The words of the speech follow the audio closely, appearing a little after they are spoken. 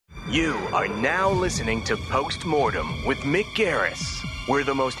You are now listening to Postmortem with Mick Garris, where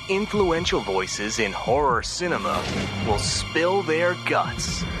the most influential voices in horror cinema will spill their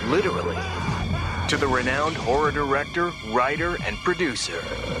guts, literally, to the renowned horror director, writer, and producer.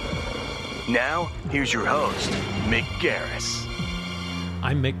 Now, here's your host, Mick Garris.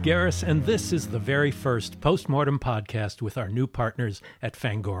 I'm Mick Garris, and this is the very first Postmortem podcast with our new partners at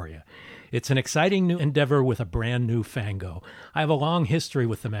Fangoria. It's an exciting new endeavor with a brand new Fango. I have a long history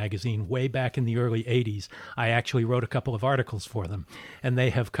with the magazine. Way back in the early 80s, I actually wrote a couple of articles for them, and they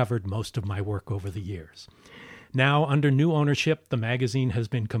have covered most of my work over the years. Now, under new ownership, the magazine has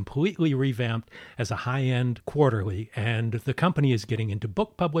been completely revamped as a high-end quarterly, and the company is getting into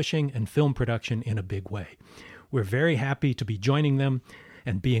book publishing and film production in a big way. We're very happy to be joining them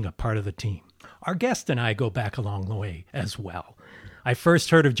and being a part of the team. Our guest and I go back a long way as well. I first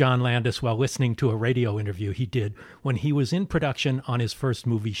heard of John Landis while listening to a radio interview he did when he was in production on his first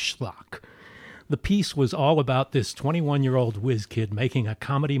movie, Schlock. The piece was all about this 21-year-old whiz kid making a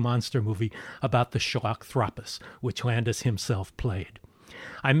comedy monster movie about the Schlockthropus, which Landis himself played.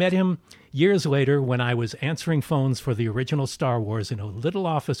 I met him years later when I was answering phones for the original Star Wars in a little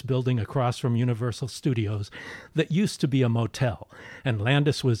office building across from Universal Studios that used to be a motel, and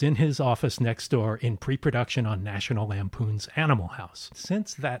Landis was in his office next door in pre-production on National Lampoon's Animal House.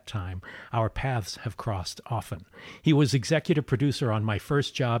 Since that time, our paths have crossed often. He was executive producer on my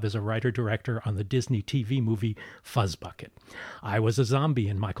first job as a writer-director on the Disney TV movie Fuzzbucket. I was a zombie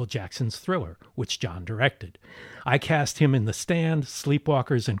in Michael Jackson's Thriller, which John directed. I cast him in The Stand,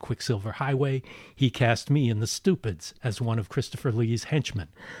 Sleepwalkers, and Quicksilver Highway. He cast me in The Stupids as one of Christopher Lee's henchmen.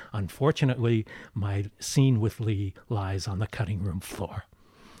 Unfortunately, my scene with Lee lies on the cutting room floor.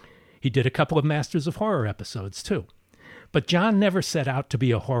 He did a couple of Masters of Horror episodes, too. But John never set out to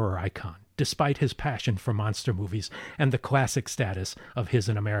be a horror icon, despite his passion for monster movies and the classic status of his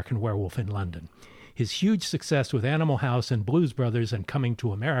An American Werewolf in London. His huge success with Animal House and Blues Brothers and Coming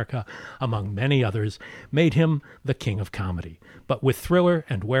to America, among many others, made him the king of comedy. But with Thriller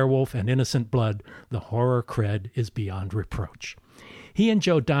and Werewolf and Innocent Blood, the horror cred is beyond reproach. He and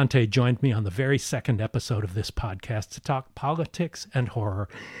Joe Dante joined me on the very second episode of this podcast to talk politics and horror,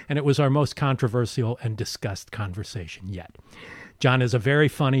 and it was our most controversial and discussed conversation yet. John is a very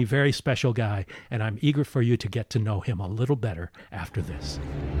funny, very special guy, and I'm eager for you to get to know him a little better after this.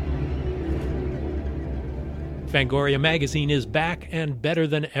 Fangoria magazine is back and better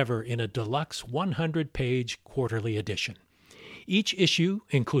than ever in a deluxe 100-page quarterly edition. Each issue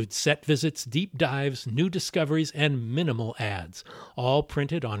includes set visits, deep dives, new discoveries, and minimal ads, all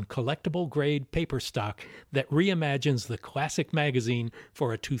printed on collectible-grade paper stock that reimagines the classic magazine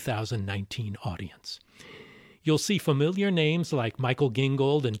for a 2019 audience. You'll see familiar names like Michael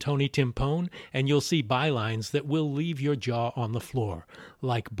Gingold and Tony Timpone, and you'll see bylines that will leave your jaw on the floor,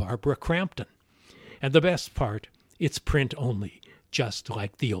 like Barbara Crampton. And the best part, it's print only, just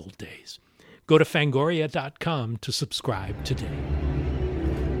like the old days. Go to Fangoria.com to subscribe today.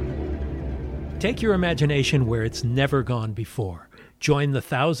 Take your imagination where it's never gone before. Join the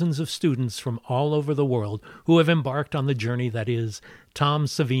thousands of students from all over the world who have embarked on the journey that is Tom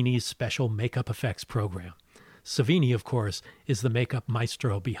Savini's special makeup effects program. Savini, of course, is the makeup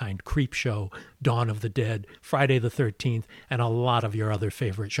maestro behind Creepshow, Dawn of the Dead, Friday the 13th, and a lot of your other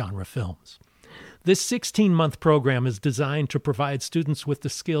favorite genre films. This 16-month program is designed to provide students with the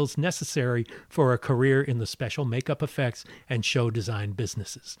skills necessary for a career in the special makeup effects and show design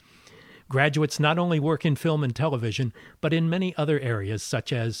businesses. Graduates not only work in film and television, but in many other areas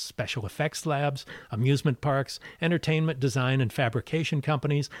such as special effects labs, amusement parks, entertainment design and fabrication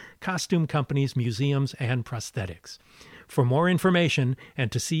companies, costume companies, museums, and prosthetics. For more information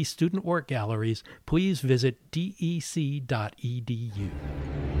and to see student work galleries, please visit dec.edu.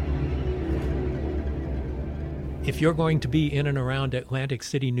 If you're going to be in and around Atlantic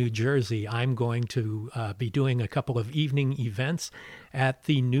City, New Jersey, I'm going to be doing a couple of evening events at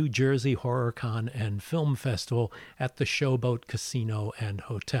the New Jersey HorrorCon and Film Festival at the Showboat Casino and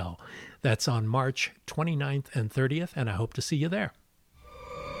Hotel. That's on March 29th and 30th, and I hope to see you there.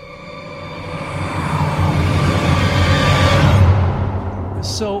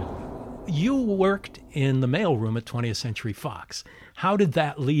 So you worked in the mailroom at 20th Century Fox. How did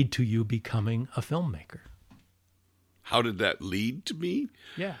that lead to you becoming a filmmaker? How did that lead to me?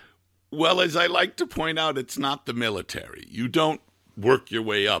 Yeah. Well, as I like to point out, it's not the military. You don't work your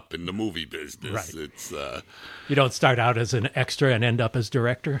way up in the movie business. Right. It's you don't start out as an extra and end up as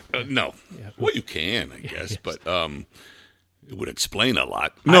director? No. Yeah. Well, you can, I guess, yes. But it would explain a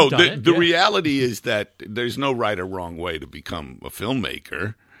lot. No, the reality is that there's no right or wrong way to become a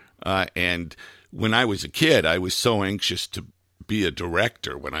filmmaker. And when I was a kid, I was so anxious to be a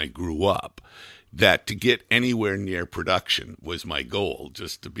director when I grew up, that to get anywhere near production was my goal,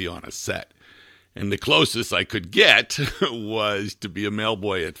 just to be on a set. And the closest I could get was to be a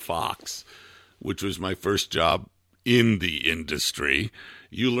mailboy at Fox, which was my first job in the industry.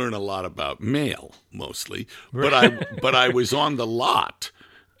 You learn a lot about mail, mostly. But I was on the lot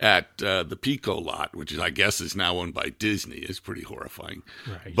at the Pico lot, which I guess is now owned by Disney. It's pretty horrifying.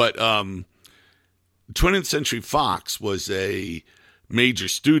 Right. But 20th Century Fox was a major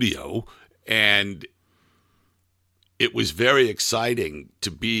studio, and it was very exciting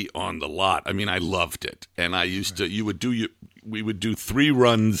to be on the lot. I mean, I loved it. And I used to, we would do 3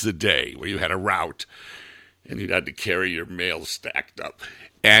 runs a day where you had a route and you'd had to carry your mail stacked up.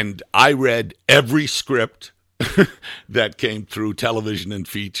 And I read every script that came through, television and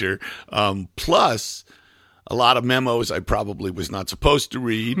feature, plus a lot of memos I probably was not supposed to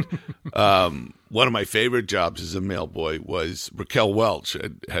read. One of my favorite jobs as a mailboy was Raquel Welch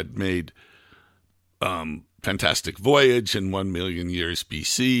had made Fantastic Voyage and 1 Million Years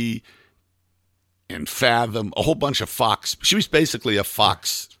BC and Fathom, a whole bunch of Fox. She was basically a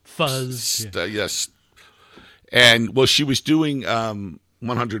Fox. Fuzz. Yes. And, well, she was doing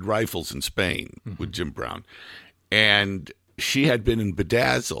 100 Rifles in Spain with Jim Brown. And she had been in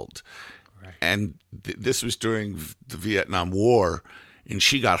Bedazzled. Right. And this was during the Vietnam War. And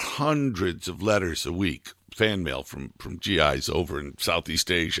she got hundreds of letters a week, fan mail from GIs over in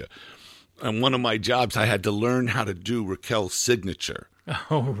Southeast Asia. And one of my jobs, I had to learn how to do Raquel's signature.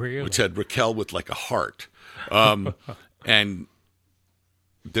 Oh, really? Which had Raquel with like a heart. And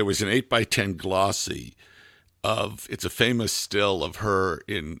there was an 8x10 glossy it's a famous still of her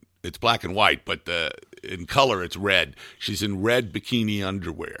it's black and white, but in color it's red. She's in red bikini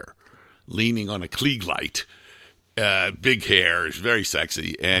underwear, leaning on a Klieg light. Big hair, is very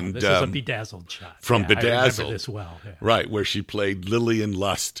sexy, and this is a Bedazzled shot from Bedazzled. I remember this well, yeah. Right, where she played Lillian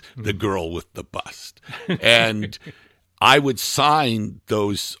Lust, the girl with the bust, and I would sign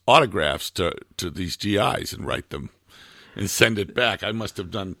those autographs to these GIs and write them and send it back. I must have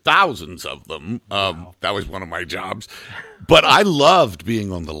done thousands of them. Wow. That was one of my jobs, but I loved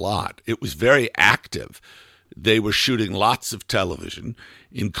being on the lot. It was very active. They were shooting lots of television,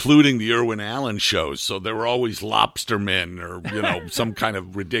 including the Irwin Allen shows. So there were always lobster men or, some kind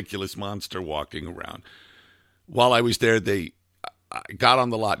of ridiculous monster walking around. While I was there, I got on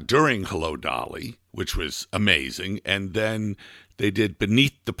the lot during Hello, Dolly, which was amazing. And then they did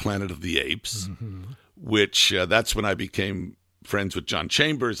Beneath the Planet of the Apes, which that's when I became friends with John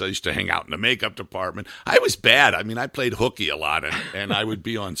Chambers. I used to hang out in the makeup department. I was bad. I mean, I played hooky a lot, and I would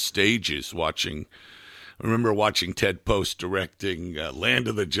be on stages watching. I remember watching Ted Post directing Land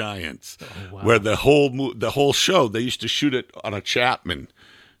of the Giants, where the whole show, they used to shoot it on a Chapman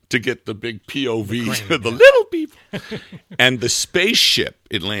to get the big POVs of the little people. And the spaceship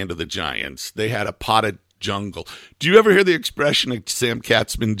in Land of the Giants, they had a potted jungle. Do you ever hear the expression of Sam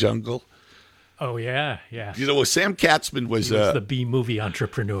Katzman jungle? Oh, yeah. Sam Katzman was the B-movie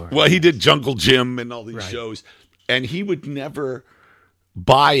entrepreneur. Well, he did Jungle Jim and all these shows, and he would never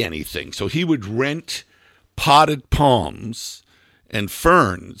buy anything. So he would rent potted palms and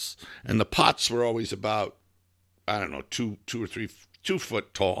ferns, and the pots were always about, 2 or 3 2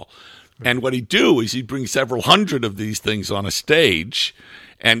 foot tall. And what he'd do is he'd bring several hundred of these things on a stage,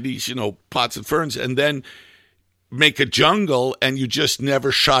 and these, pots and ferns, and then make a jungle, and you just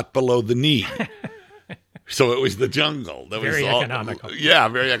never shot below the knee. So it was the jungle. That very was economical. Yeah,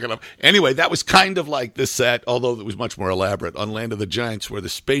 very economical. Anyway, that was kind of like the set, although it was much more elaborate, on Land of the Giants, where the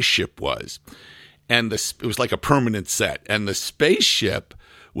spaceship was. And it was like a permanent set. And the spaceship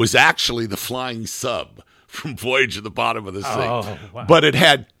was actually the flying sub from Voyage of the Bottom of the Sea. Oh, wow. But it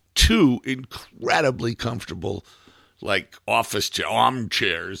had 2 incredibly comfortable office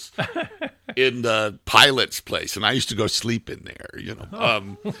armchairs in the pilot's place, and I used to go sleep in there.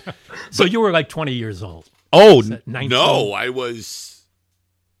 So you were like 20 years old. Oh no, I was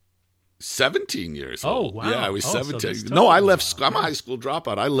 17 years old. Oh wow! Yeah, I was 17. So no, I left school. I'm a high school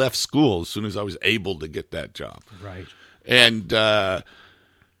dropout. I left school as soon as I was able to get that job. Right. And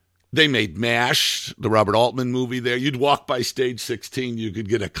they made MASH, the Robert Altman movie there. You'd walk by stage 16, you could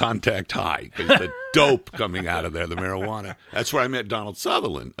get a contact high because the dope coming out of there, the marijuana. That's where I met Donald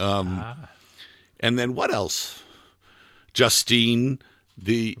Sutherland. And then what else? Justine.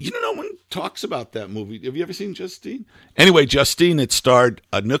 No one talks about that movie. Have you ever seen Justine? Anyway, Justine, it starred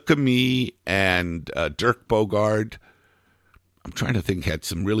Anouk Aimee and Dirk Bogarde. I'm trying to think, had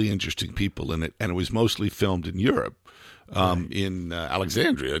some really interesting people in it, and it was mostly filmed in Europe. In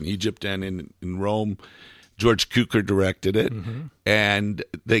Alexandria, in Egypt, and in Rome. George Cukor directed it, and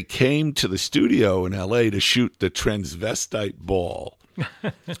they came to the studio in L.A. to shoot the transvestite ball,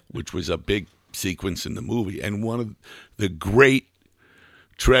 which was a big sequence in the movie. And one of the great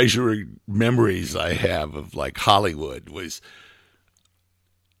treasured memories I have of like Hollywood was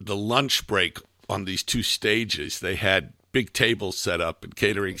the lunch break on these two stages. They had big tables set up and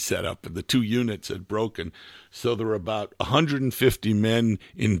catering set up, and the two units had broken. So there were about 150 men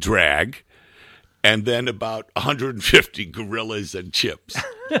in drag, and then about 150 gorillas and chips,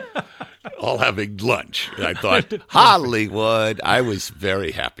 all having lunch. And I thought, Hollywood. I was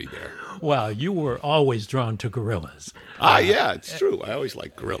very happy there. Well, you were always drawn to gorillas. Yeah, it's true. I always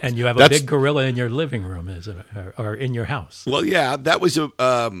liked gorillas. And you have a big gorilla in your living room, or in your house. Well, yeah, that was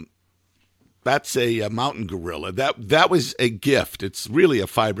that's a mountain gorilla. That was a gift. It's really a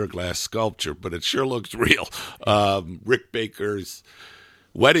fiberglass sculpture, but it sure looks real. Rick Baker's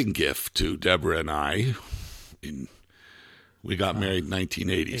wedding gift to Deborah and I. We got married in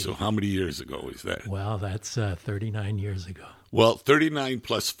 1980, so how many years ago is that? Well, that's 39 years ago. Well, 39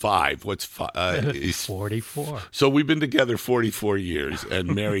 plus 5, what's 5? Is 44. So we've been together 44 years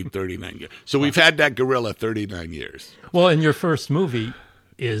and married 39 years. So we've had that gorilla 39 years. Well, and your first movie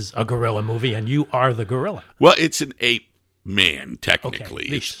is a gorilla movie, and you are the gorilla. Well, it's an ape man, technically.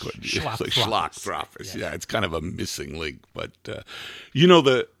 Okay. It's like Schlock Throffus. Yeah, it's kind of a missing link. But, the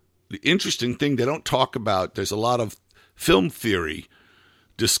interesting thing they don't talk about, there's a lot of film theory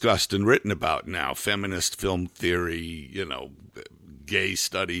discussed and written about now. Feminist film theory, gay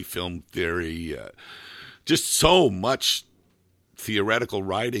study film theory, just so much theoretical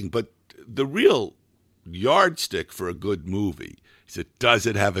writing. But the real yardstick for a good movie is does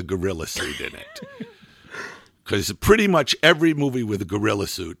it have a gorilla suit in it? Because pretty much every movie with a gorilla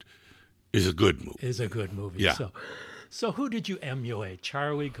suit is a good movie. Yeah. So who did you emulate?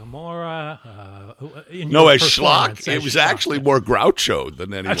 Charlie Gomorrah? No, as Schlock. It was actually more Groucho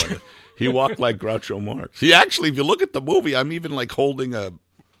than anyone. He walked like Groucho Marx. He actually, if you look at the movie, I'm even like holding a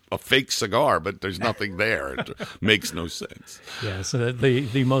fake cigar, but there's nothing there. It makes no sense. Yeah, so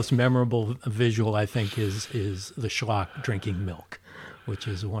the most memorable visual, I think, is the Schlock drinking milk, which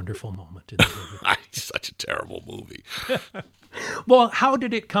is a wonderful moment in the movie. It's such a terrible movie. Well, how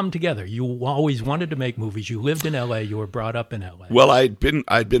did it come together? You always wanted to make movies. You lived in L.A. You were brought up in L.A. Well, I'd been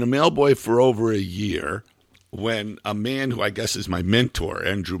a mailboy for over a year when a man who I guess is my mentor,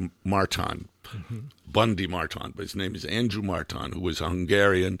 Andrew Marton, Bundy Marton, but his name is Andrew Marton, who was a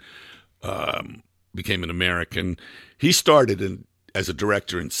Hungarian, became an American. He started as a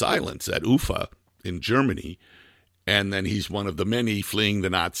director in silence at UFA in Germany. And then he's one of the many fleeing the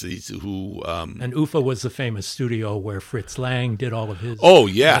Nazis who... and UFA was the famous studio where Fritz Lang did all of his... Oh,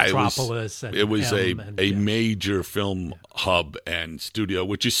 yeah. Metropolis. It was a major film hub and studio,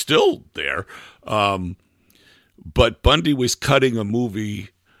 which is still there. But Bundy was cutting a movie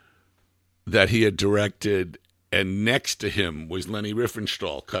that he had directed, and next to him was Leni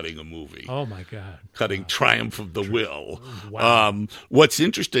Riefenstahl cutting a movie. Oh, my God. Cutting Triumph of the Will. Wow. What's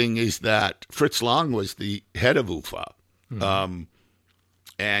interesting is that Fritz Lang was the head of UFA,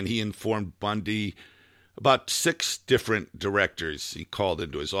 and he informed Bundy about 6 different directors. He called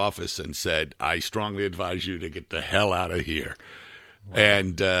into his office and said, I strongly advise you to get the hell out of here. Wow.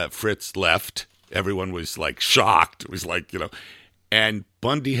 And Fritz left. Everyone was like shocked. It was like, and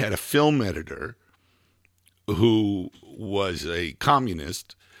Bundy had a film editor who was a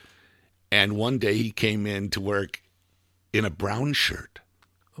communist, and one day he came in to work in a brown shirt.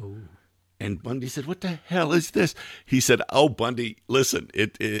 Oh. And Bundy said, what the hell is this? He said, oh, Bundy, listen,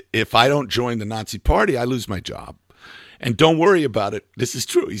 if I don't join the Nazi party, I lose my job. And don't worry about it. This is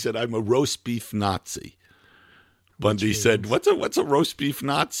true. He said, I'm a roast beef Nazi. Bundy said, what's a roast beef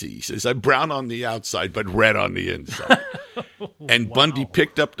Nazi? He says, I'm brown on the outside, but red on the inside. And wow. Bundy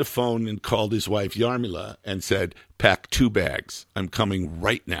picked up the phone and called his wife Yarmila and said, pack 2 bags. I'm coming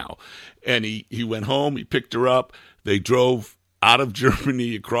right now. And he went home. He picked her up. They drove out of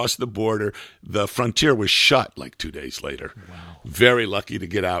Germany across the border. The frontier was shut like 2 days later. Wow. Very lucky to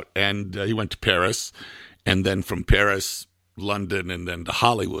get out. And he went to Paris. And then from Paris, London, and then to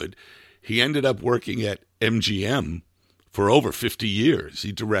Hollywood. He ended up working at MGM for over 50 years.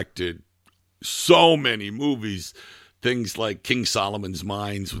 He directed so many movies, things like King Solomon's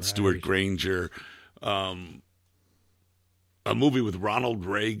Mines with Stuart Granger, a movie with Ronald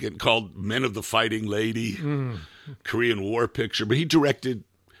Reagan called Men of the Fighting Lady, Korean War picture. But he directed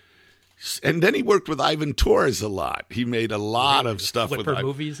And then he worked with Ivan Torres a lot. He made a lot of stuff with Flipper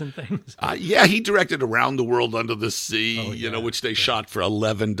movies and things. Yeah, he directed Around the World Under the Sea, which they shot for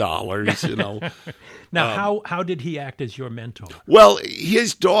 $11, Now, how did he act as your mentor? Well,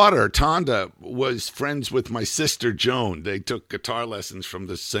 his daughter, Tonda, was friends with my sister, Joan. They took guitar lessons from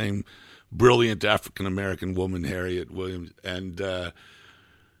the same brilliant African-American woman, Harriet Williams. And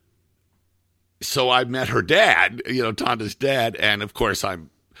so I met her dad, Tonda's dad. And, of course, I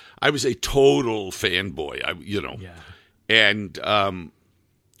was a total fanboy, And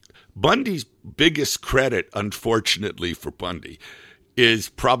Bundy's biggest credit, unfortunately for Bundy, is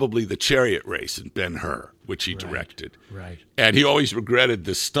probably the chariot race in Ben-Hur, which he directed. Right. And he always regretted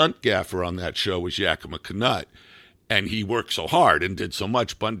the stunt gaffer on that show was Yakima Canutt. And he worked so hard and did so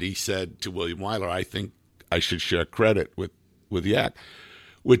much. Bundy said to William Wyler, I think I should share credit with Yak,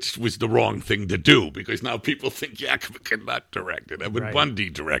 which was the wrong thing to do because now people think Yakima Canutt directed it, but Bundy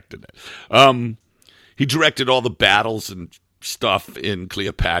directed it. He directed all the battles and stuff in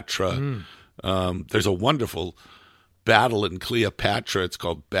Cleopatra. There's a wonderful battle in Cleopatra. It's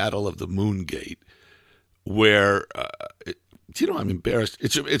called Battle of the Moon Gate, where, I'm embarrassed.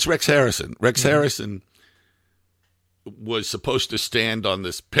 It's Rex Harrison. Rex Harrison was supposed to stand on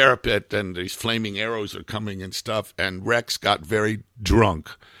this parapet and these flaming arrows are coming and stuff, and Rex got very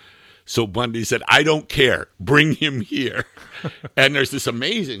drunk. So Bundy said, I don't care. Bring him here. And there's this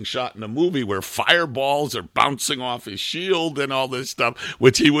amazing shot in the movie where fireballs are bouncing off his shield and all this stuff,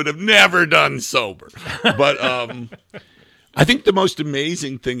 which he would have never done sober. But I think the most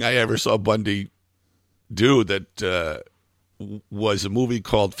amazing thing I ever saw Bundy do that was a movie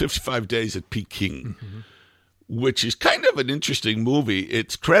called 55 Days at Peking, which is kind of an interesting movie.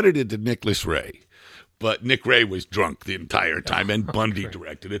 It's credited to Nicholas Ray. But Nick Ray was drunk the entire time, and Bundy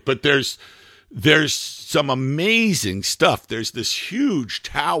directed it. But there's some amazing stuff. There's this huge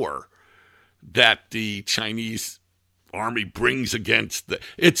tower that the Chinese army brings against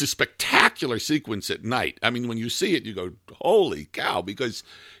it's a spectacular sequence at night. I mean, when you see it, you go, holy cow, because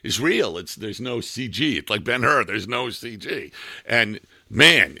it's real. There's no CG. It's like Ben-Hur. There's no CG. And,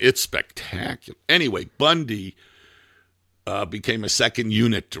 man, it's spectacular. Anyway, Bundy became a second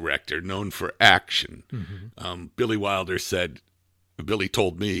unit director known for action. Billy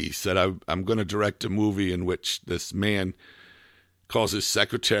told me, he said, I'm going to direct a movie in which this man calls his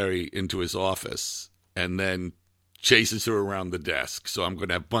secretary into his office and then chases her around the desk. So I'm going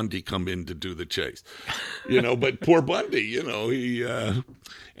to have Bundy come in to do the chase. But poor Bundy,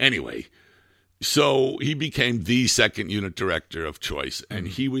 anyway. So he became the second unit director of choice, and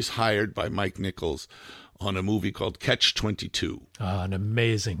he was hired by Mike Nichols on a movie called Catch-22. An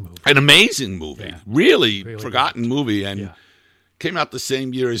amazing movie. An amazing movie. Yeah. Really forgotten movie. And came out the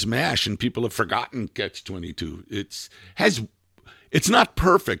same year as MASH, and people have forgotten Catch-22. It's not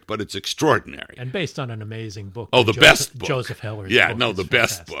perfect, but it's extraordinary. And based on an amazing book. Oh, the best book. Joseph Heller's book. The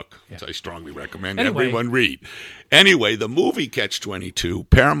best book, which I strongly recommend everyone read. Anyway, the movie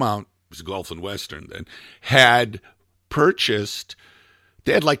Catch-22, Paramount, was Gulf and Western then, had purchased...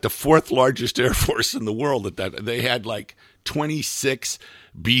 They had like the fourth largest Air Force in the world at that. They had like 26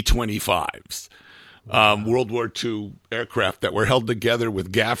 B-25s, World War II aircraft that were held together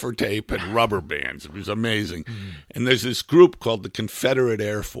with gaffer tape and rubber bands. It was amazing. And there's this group called the Confederate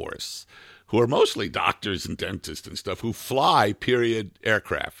Air Force, who are mostly doctors and dentists and stuff, who fly period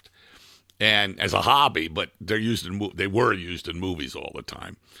aircraft and as a hobby, but they were used in movies all the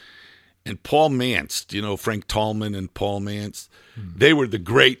time. And Paul Mance, Frank Tallman and Paul Mance, they were the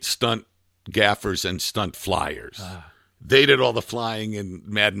great stunt gaffers and stunt flyers. They did all the flying in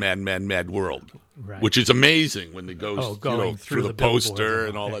Mad World, which is amazing when they go through the poster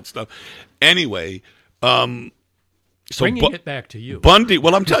and all that stuff. Anyway, so bringing it back to you, Bundy.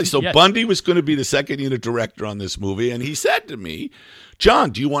 Well, I'm telling you. So Bundy was going to be the second unit director on this movie, and he said to me, "John,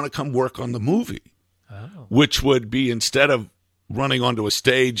 do you want to come work on the movie?" Which would be, instead of running onto a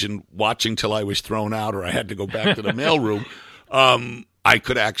stage and watching till I was thrown out or I had to go back to the mailroom, I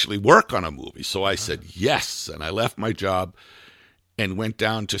could actually work on a movie. So I said yes, and I left my job and went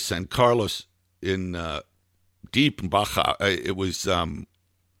down to San Carlos in deep in Baja. It was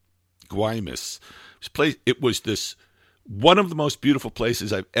Guaymas. It was this one of the most beautiful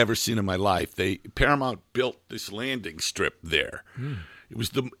places I've ever seen in my life. Paramount built this landing strip there. It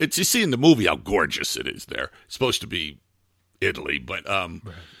was you see in the movie how gorgeous it is there. It's supposed to be Italy, but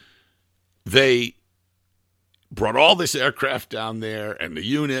they brought all this aircraft down there, and the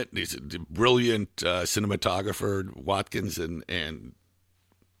unit, these brilliant cinematographer Watkins and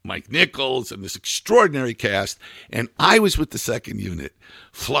Mike Nichols, and this extraordinary cast, and I was with the second unit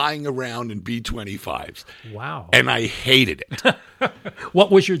flying around in B-25s. Wow. And I hated it.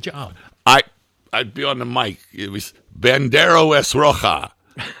 What was your job? I'd be on the mic. It was Bandero es Roja,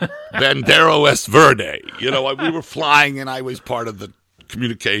 Bandero es Verde. You know, we were flying, and I was part of the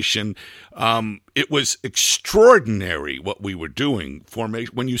communication. It was extraordinary what we were doing.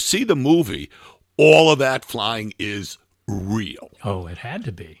 Formation. When you see the movie, all of that flying is real. Oh, it had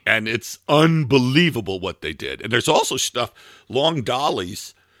to be. And it's unbelievable what they did. And there's also stuff, long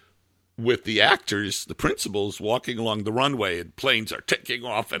dollies with the actors, the principals, walking along the runway, and planes are taking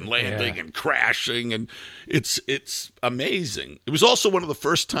off and landing and crashing, and it's amazing. It was also one of the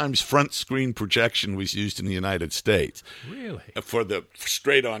first times front screen projection was used in the United States. Really? For the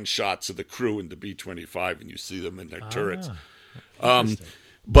straight-on shots of the crew in the B-25, and you see them in their turrets.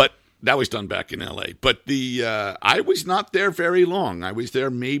 But that was done back in L.A. But I was not there very long. I was there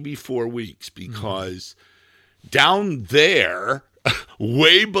maybe 4 weeks, because down there,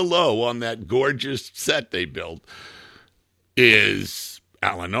 way below on that gorgeous set they built, is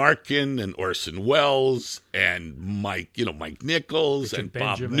Alan Arkin and Orson Welles and Mike Nichols and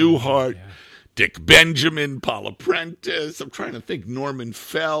Bob Newhart, Dick Benjamin, Paula Prentice. I'm trying to think, Norman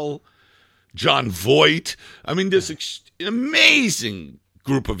Fell, John Voight. I mean, this an amazing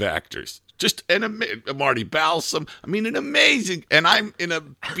group of actors. Just Marty Balsam. I mean, an amazing. And I'm in a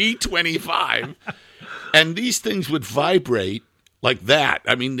B-25, and these things would vibrate like that.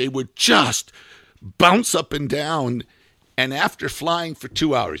 I mean, they would just bounce up and down. And after flying for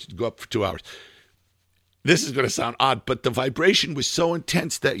 2 hours, you'd go up for 2 hours. This is going to sound odd, but the vibration was so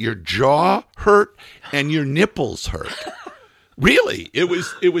intense that your jaw hurt and your nipples hurt. Really, it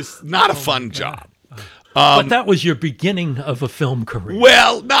was not a fun job. But that was your beginning of a film career.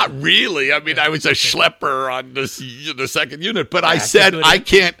 Well, not really. I mean, I was a schlepper on the second unit, but I said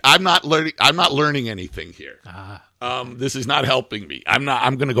I'm not learning anything here. This is not helping me. I'm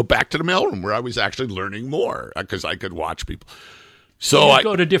going to go back to the mailroom where I was actually learning more, because I could watch people. So I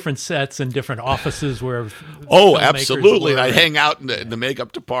go to different sets and different offices where. Oh, absolutely! And I hang out in the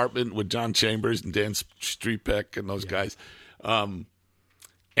makeup department with John Chambers and Dan Strepek and those guys.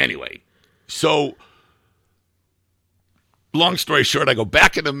 Anyway, so long story short, I go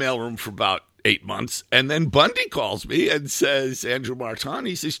back in the mailroom for about 8 months, and then Bundy calls me and says, Andrew Martin,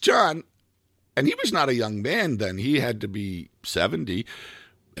 he says, John, and he was not a young man then. He had to be 70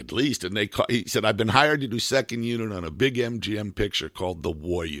 at least. And he said, I've been hired to do second unit on a big MGM picture called The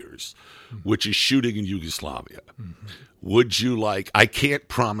Warriors, which is shooting in Yugoslavia. Mm-hmm. Would you like, I can't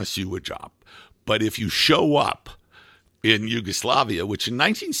promise you a job, but if you show up in Yugoslavia, which in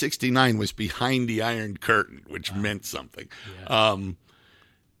 1969 was behind the Iron Curtain, which meant something,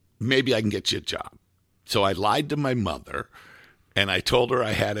 maybe I can get you a job. So I lied to my mother, and I told her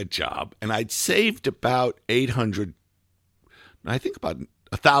I had a job, and I'd saved about $1,000.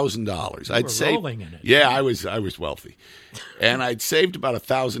 I'd saved, rolling in it. Yeah, I was wealthy, and I'd saved about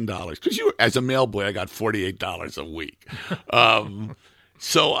 $1,000 because as a mailboy, I got $48 a week.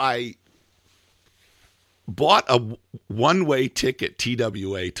 So I bought a one-way ticket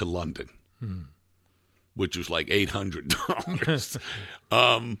TWA to London, which was like $800,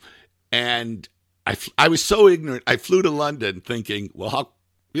 and I was so ignorant. I flew to London thinking, well,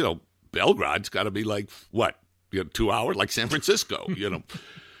 Belgrade's got to be like what? 2 hours, like San Francisco,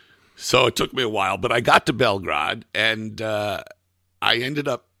 So it took me a while, but I got to Belgrade, and I ended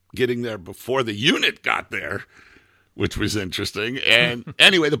up getting there before the unit got there, which was interesting. And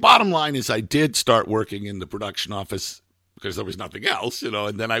anyway, the bottom line is I did start working in the production office because there was nothing else,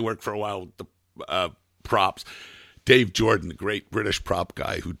 and then I worked for a while with the props. Dave Jordan, the great British prop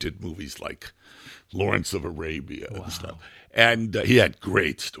guy who did movies like Lawrence of Arabia and stuff. And he had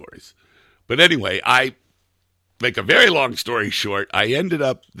great stories. But anyway, make a very long story short,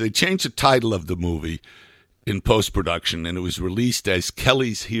 they changed the title of the movie in post-production, and it was released as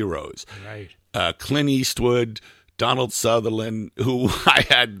Kelly's Heroes. Right. Clint Eastwood, Donald Sutherland, who I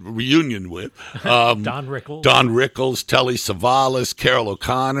had reunion with. Don Rickles, Telly Savalas, Carol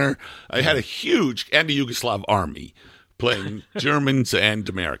O'Connor. I had a huge, and the Yugoslav army playing Germans and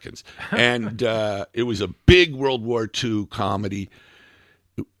Americans. And it was a big World War II comedy,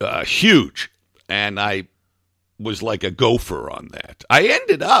 huge. And I was like a gopher on that. I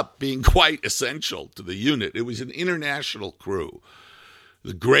ended up being quite essential to the unit. It was an international crew.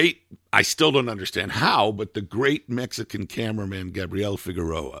 I still don't understand how, but the great Mexican cameraman Gabriel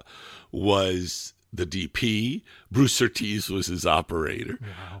Figueroa was the DP. Bruce Surtees was his operator.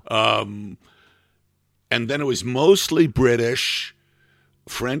 Wow. And then it was mostly British,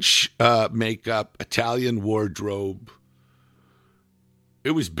 French makeup, Italian wardrobe.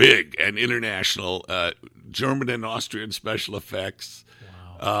 It was big and international, German and Austrian special effects.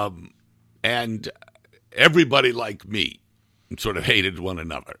 Wow. And everybody like me. and sort of hated one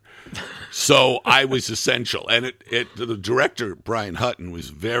another. So I was essential. And the director, Brian Hutton, was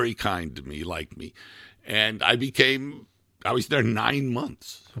very kind to me, liked me. And I was there 9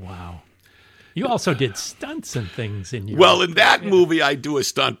 months. Wow. You also did stunts and things in your... Well, in that movie, I do a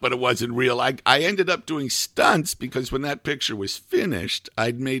stunt, but it wasn't real. I ended up doing stunts because when that picture was finished,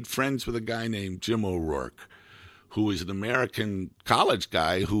 I'd made friends with a guy named Jim O'Rourke, who was an American college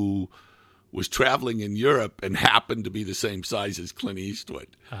guy who was traveling in Europe and happened to be the same size as Clint Eastwood.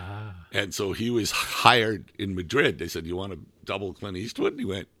 Ah. And so he was hired in Madrid. They said, "You want to double Clint Eastwood?" And he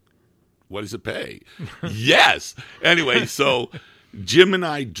went, "What does it pay?" Yes. Anyway, so Jim and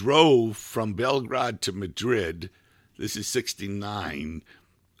I drove from Belgrade to Madrid. This is 1969.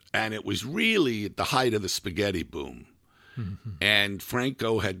 And it was really at the height of the spaghetti boom. Mm-hmm. And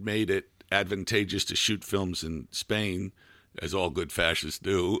Franco had made it advantageous to shoot films in Spain, as all good fascists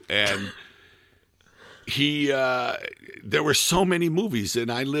do. And there were so many movies. And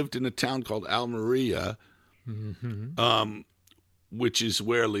I lived in a town called Almeria, which is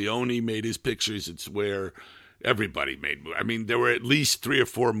where Leone made his pictures. It's where everybody made movies. I mean, there were at least 3 or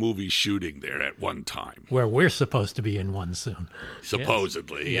 4 movies shooting there at one time. Where we're supposed to be in one soon.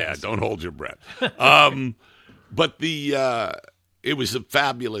 Supposedly, yes. Yeah. Don't hold your breath. But it was a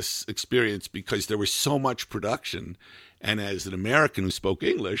fabulous experience because there was so much production. And as an American who spoke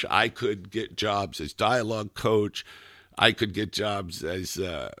English, I could get jobs as dialogue coach. I could get jobs as...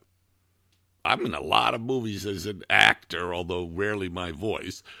 I'm in a lot of movies as an actor, although rarely my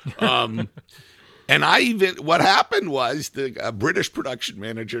voice. And what happened was a British production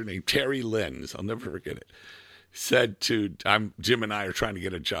manager named Terry Lenz, I'll never forget it, said to, Jim and I are trying to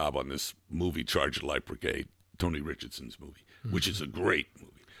get a job on this movie, Charge of Light Brigade, Tony Richardson's movie, which is a great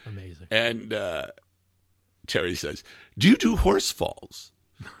movie. Amazing. And Terry says, "Do you do horse falls?"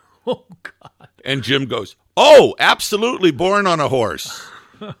 Oh, God. And Jim goes, "Oh, absolutely, born on a horse.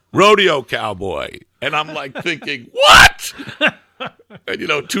 Rodeo cowboy." And I'm like thinking, what?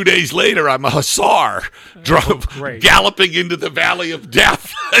 And, 2 days later, I'm a hussar galloping into the valley of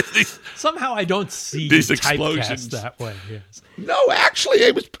death. Somehow I don't see these explosions that way. Yes. No, actually,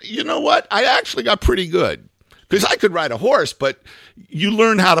 it was. You know what? I actually got pretty good because I could ride a horse, but you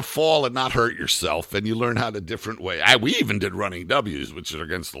learn how to fall and not hurt yourself, and you learn how to different way. We even did running W's, which are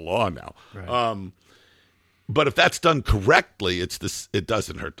against the law now. Right. But if that's done correctly, it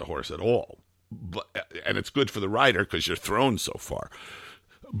doesn't hurt the horse at all. And it's good for the rider because you're thrown so far.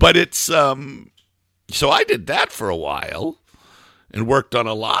 But it's so I did that for a while and worked on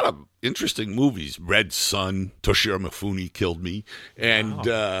a lot of interesting movies. Red Sun, Toshiro Mifune killed me, and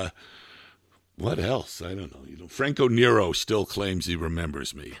what else? I don't know. Franco Nero still claims he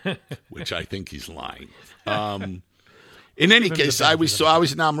remembers me, which I think he's lying. In any case, I was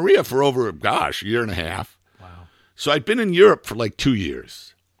in Almeria for over a year and a half. Wow. So I'd been in Europe for like 2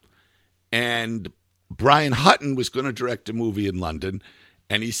 years. And Brian Hutton was going to direct a movie in London,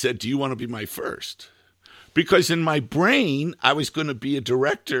 and he said, "Do you want to be my first?" Because in my brain, I was going to be a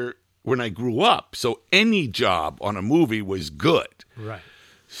director when I grew up, so any job on a movie was good. Right.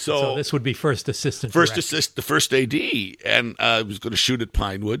 So this would be first assistant director. The first AD, and I was going to shoot at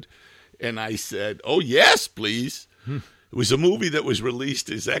Pinewood, and I said, "Oh, yes, please." It was a movie that was released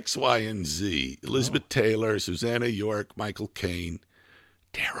as X, Y, and Z. Elizabeth Taylor, Susanna York, Michael Caine.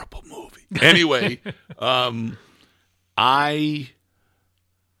 Terrible movie. Anyway, I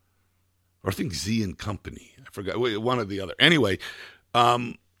think Z and Company. I forgot one or the other. Anyway,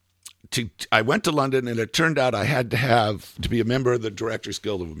 I went to London, and it turned out I had to be a member of the Directors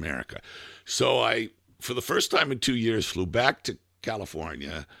Guild of America. So I, for the first time in 2 years, flew back to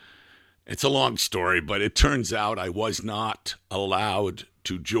California. It's a long story, but it turns out I was not allowed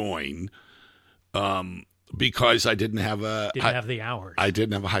to join. Because I didn't have the hours. I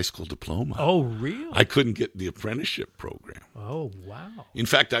didn't have a high school diploma. Oh, really? I couldn't get the apprenticeship program. Oh, wow. In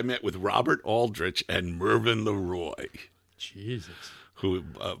fact, I met with Robert Aldrich and Mervyn LeRoy. Jesus. Who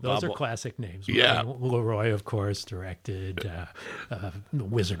those are classic names. Yeah. LeRoy, of course, directed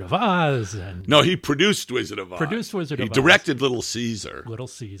Wizard of Oz. No, he produced Wizard of Oz. He directed Little Caesar.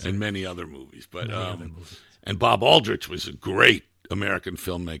 And many other movies. And Bob Aldrich was a great American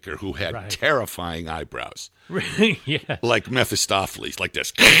filmmaker who had terrifying eyebrows. Yeah. Like Mephistopheles, like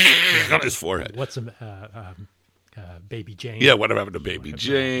this on his forehead. What's Baby Jane? Yeah, whatever happened to Baby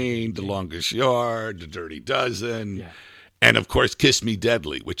Jane, The Longest Yard, The Dirty Dozen. Yeah. And, of course, Kiss Me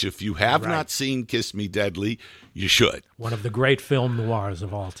Deadly, which if you have not seen Kiss Me Deadly, you should. One of the great film noirs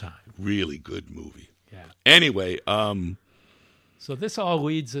of all time. Really good movie. Yeah. Anyway, so this all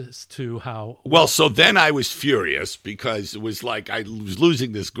leads us to how... Well, so then I was furious because it was like I was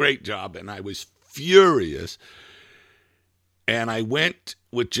losing this great job, and I was furious. And I went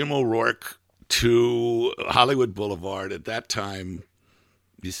with Jim O'Rourke to Hollywood Boulevard at that time.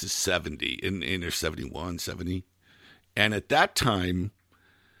 This is 70, in 71, 70. And at that time,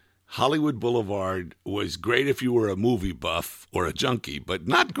 Hollywood Boulevard was great if you were a movie buff or a junkie, but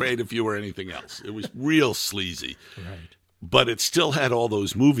not great if you were anything else. It was real sleazy. Right. But it still had all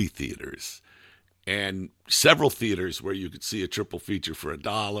those movie theaters and several theaters where you could see a triple feature for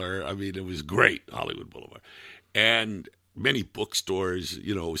 $1. I mean, it was great, Hollywood Boulevard. And many bookstores,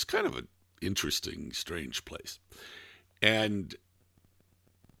 it was kind of an interesting, strange place. And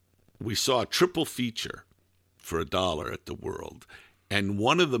we saw a triple feature for $1 at the World. And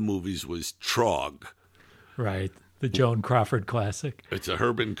one of the movies was Trog. Right. The Joan Crawford classic. It's a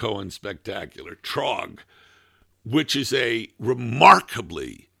Herman Cohen spectacular. Trog, which is a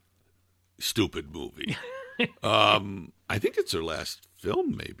remarkably stupid movie. I think it's her last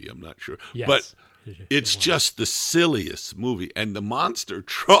film, maybe. I'm not sure. Yes, but it's just the silliest movie. And the monster,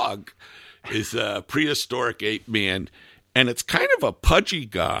 Trog, is a prehistoric ape man. And it's kind of a pudgy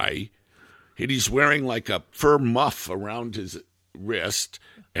guy. And he's wearing like a fur muff around his wrist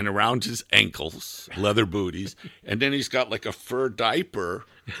and around his ankles, leather booties, and then he's got like a fur diaper,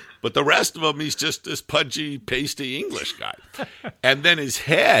 but the rest of him, he's just this pudgy, pasty English guy. And then his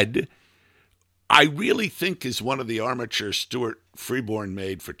head, I really think, is one of the armature Stuart Freeborn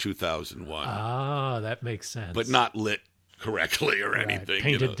made for 2001. Ah, that makes sense. But not lit correctly or anything.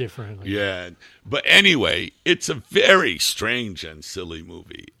 Painted differently. Yeah. But anyway, it's a very strange and silly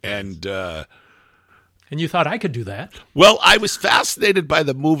movie. And you thought I could do that? Well, I was fascinated by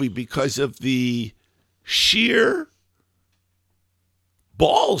the movie because of the sheer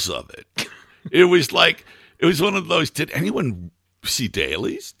balls of it. It was one of those, did anyone see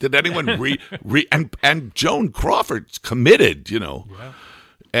dailies? Did anyone and Joan Crawford's committed, Yeah.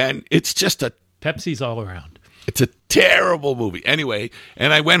 And it's just Pepsi's all around. It's a terrible movie. Anyway,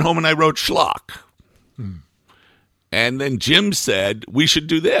 and I went home and I wrote Schlock. And then Jim said, we should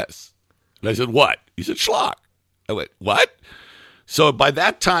do this. And I said, what? He said, Schlock. I went, what? So by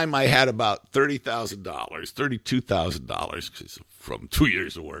that time, I had about $30,000, $32,000 from 2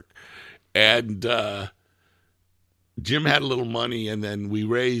 years of work. And Jim had a little money, and then we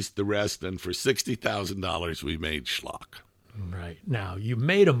raised the rest. And for $60,000, we made Schlock. Right. Now, you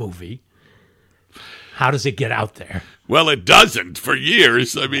made a movie. How does it get out there? Well, it doesn't for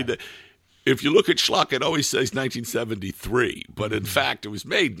years. I mean, if you look at Schlock, it always says 1973, but in fact, it was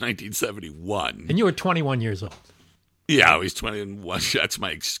made 1971. And you were 21 years old. Yeah, I was 21. That's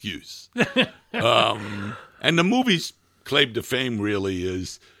my excuse. And the movie's claim to fame really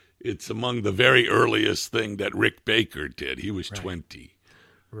is it's among the very earliest thing that Rick Baker did. He was 20.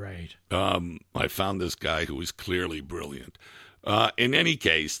 Right. I found this guy who was clearly brilliant. In any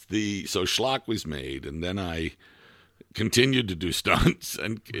case, so Schlock was made, and then I continued to do stunts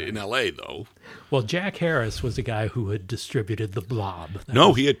in L.A., though. Well, Jack Harris was the guy who had distributed The Blob.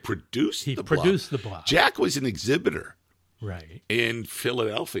 He had produced The Blob. He produced The Blob. Jack was an exhibitor. Right. In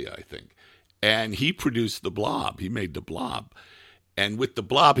Philadelphia, I think. And he produced The Blob. He made The Blob. And with The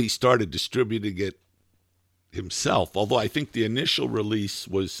Blob, he started distributing it himself, although I think the initial release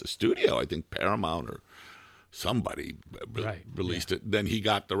was a studio. I think Paramount or somebody released it. Then he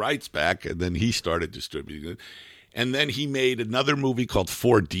got the rights back, and then he started distributing it. And then he made another movie called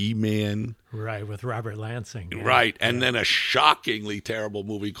 4D Man. Right, with Robert Lansing. Yeah. Right, and then a shockingly terrible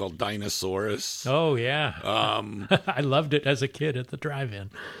movie called Dinosaurus. Oh, yeah. I loved it as a kid at the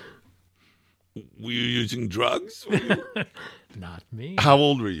drive-in. Were you using drugs? Not me. How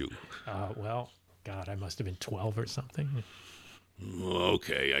old were you? Well, God, I must have been 12 or something.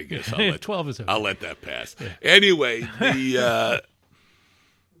 Okay, I guess 12 is okay. I'll let that pass. Yeah. Anyway,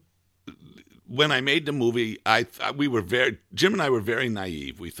 when I made the movie, Jim and I were very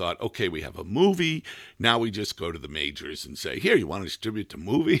naive. We thought, okay, we have a movie. Now we just go to the majors and say, here, you want to distribute the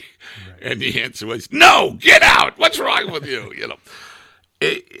movie? Right. And the answer was, no, get out. What's wrong with you?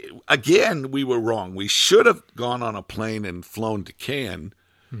 Again, we were wrong. We should have gone on a plane and flown to Cannes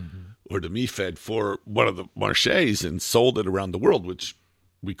or to MIFED for one of the marchés and sold it around the world, which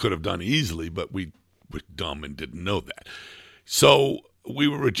we could have done easily, but we were dumb and didn't know that. So we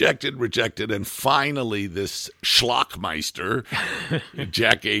were rejected, and finally this Schlockmeister,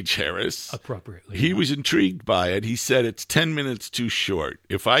 Jack H. Harris, appropriately, he was intrigued by it. He said, it's 10 minutes too short.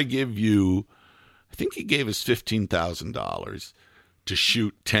 If I give you, I think he gave us $15,000 to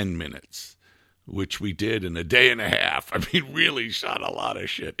shoot 10 minutes, which we did in a day and a half. I mean, really shot a lot of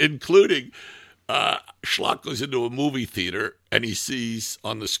shit, including Schlock goes into a movie theater and he sees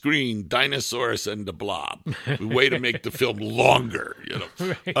on the screen Dinosaurus and the Blob. A way to make the film longer,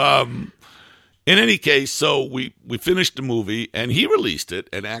 Right. In any case, so we finished the movie, and he released it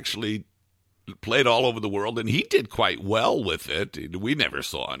and actually played all over the world, and he did quite well with it. We never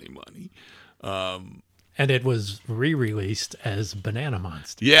saw any money. And it was re-released as Banana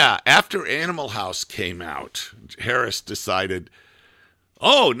Monster. Yeah, after Animal House came out, Harris decided,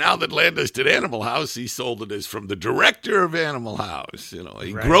 now that Landis did Animal House, he sold it as from the director of Animal House,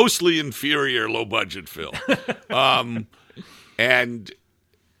 a grossly inferior low-budget film. And,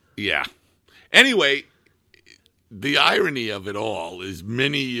 yeah. Anyway, the irony of it all is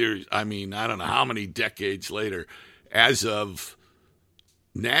many years, I don't know how many decades later, as of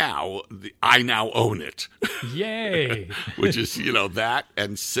now, I now own it. Yay. Which is, that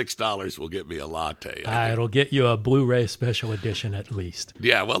and $6 will get me a latte. It'll get you a Blu-ray special edition at least.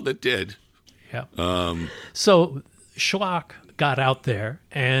 Yeah, well, it did. Yeah. So Schlock got out there,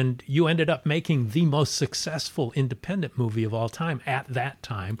 and you ended up making the most successful independent movie of all time at that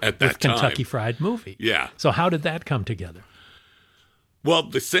time with Kentucky Fried Movie. Yeah. So how did that come together? Well,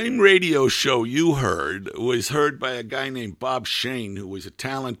 the same radio show you heard was heard by a guy named Bob Shane, who was a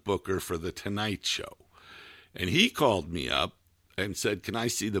talent booker for The Tonight Show. And he called me up and said, can I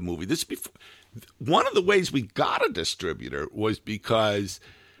see the movie? One of the ways we got a distributor was because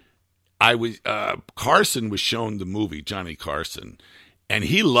Carson was shown the movie, Johnny Carson, and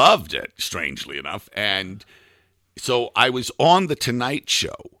he loved it, strangely enough. And so I was on The Tonight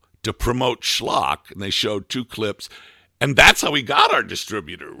Show to promote Schlock, and they showed 2 clips. And that's how we got our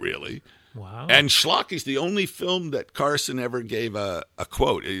distributor, really. Wow. And Schlock is the only film that Carson ever gave a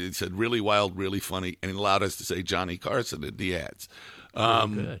quote. It said, really wild, really funny, and it allowed us to say Johnny Carson in the ads.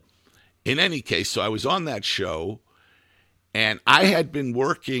 Good. In any case, so I was on that show, and I had been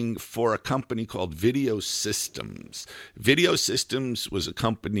working for a company called Video Systems. Video Systems was a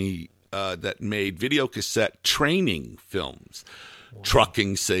company that made video cassette training films,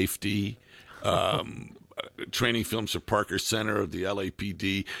 trucking safety, training films for Parker Center of the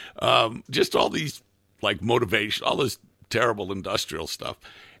LAPD, just all these motivation, all this terrible industrial stuff.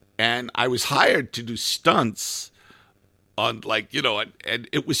 And I was hired to do stunts on and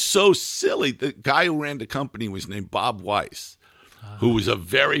it was so silly. The guy who ran the company was named Bob Weiss, who was a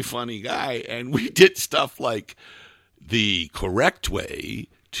very funny guy. And we did stuff like the correct way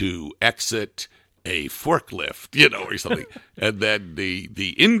to exit a forklift, or something. And then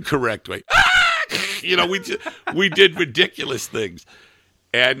the incorrect way. We did ridiculous things.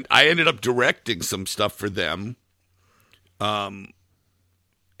 And I ended up directing some stuff for them. And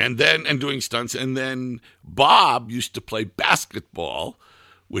doing stunts. And then Bob used to play basketball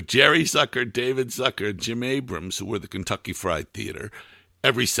with Jerry Zucker, David Zucker, and Jim Abrams, who were the Kentucky Fried Theater,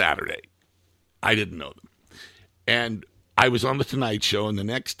 every Saturday. I didn't know them. And I was on The Tonight Show, and the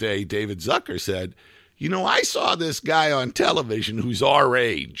next day, David Zucker said, I saw this guy on television who's our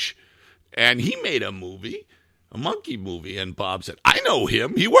age, and he made a movie, a monkey movie. And Bob said, I know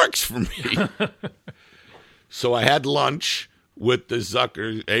him. He works for me. So I had lunch with the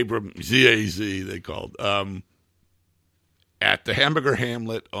Zucker, Abram, ZAZ, they called, at the Hamburger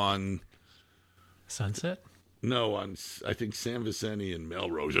Hamlet on Sunset? No, on, I think, San Vicente and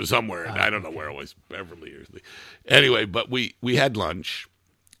Melrose or somewhere. I don't know where it was, Beverly or something. Anyway, but we had lunch,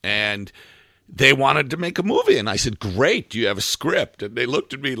 and they wanted to make a movie. And I said, great, do you have a script? And they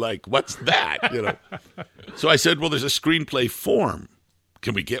looked at me like, what's that? So I said, well, there's a screenplay form.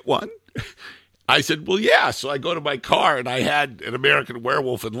 Can we get one? I said, well, yeah. So I go to my car, and I had An American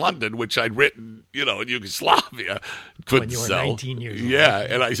Werewolf in London, which I'd written, in Yugoslavia. Couldn't when you were sell. 19 years old. Yeah,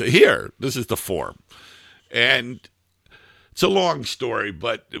 and I said, here, this is the form. And it's a long story,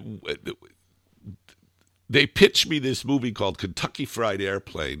 but they pitched me this movie called Kentucky Fried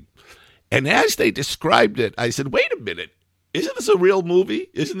Airplane. And as they described it, I said, wait a minute, isn't this a real movie?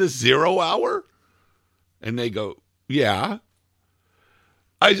 Isn't this 0 Hour? And they go, yeah.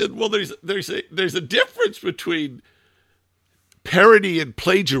 I said, well, there's a difference between parody and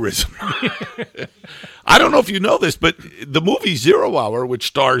plagiarism. I don't know if you know this, but the movie 0 Hour, which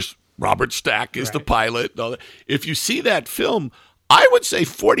stars Robert Stack is the pilot. If you see that film, I would say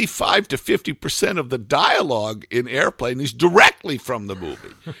 45 to 50% of the dialogue in Airplane is directly from the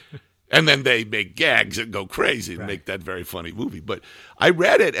movie. And then they make gags and go crazy and make that very funny movie. But I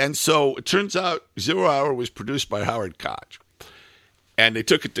read it, and so it turns out 0 Hour was produced by Howard Koch. And they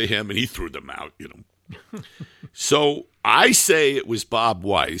took it to him, and he threw them out, So I say it was Bob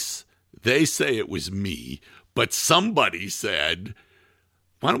Weiss. They say it was me. But somebody said,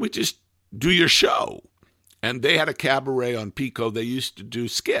 why don't we just do your show? And they had a cabaret on Pico. They used to do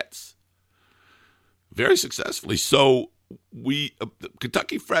skits very successfully. So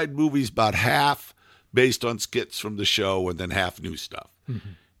Kentucky Fried Movie is about half based on skits from the show and then half new stuff. Mm-hmm.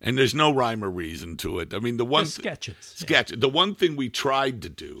 And there's no rhyme or reason to it. I mean, the one sketches. The one thing we tried to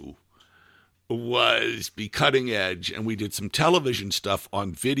do was be cutting edge, and we did some television stuff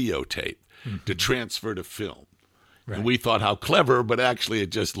on videotape to transfer to film. Right. And we thought how clever, but actually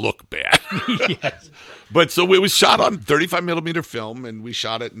it just looked bad. Yes. But so it was shot on 35 millimeter film, and we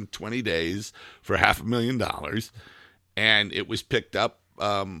shot it in 20 days for $500,000. And it was picked up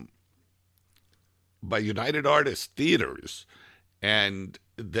by United Artists Theaters. And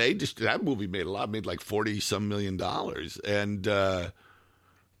that movie made like $40-some million. And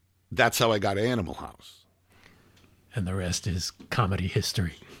that's how I got Animal House. And the rest is comedy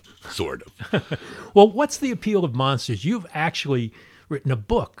history. Sort of. Well, what's the appeal of monsters? You've actually written a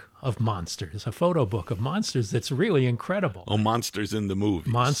book of monsters, a photo book of monsters that's really incredible. Oh, Monsters in the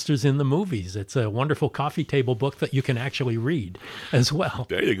Movies. Monsters in the Movies. It's a wonderful coffee table book that you can actually read as well.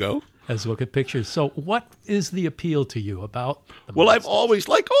 There you go. As look at pictures. So what is the appeal to you about the Well, monsters? I've always,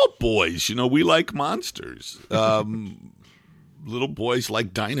 like all boys, we like monsters. Little boys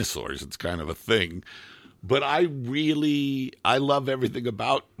like dinosaurs. It's kind of a thing. But I love everything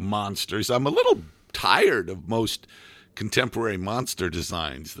about monsters. I'm a little tired of most contemporary monster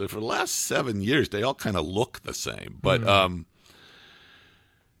designs. For the last 7 years, they all kind of look the same. But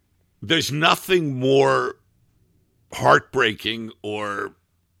there's nothing more heartbreaking or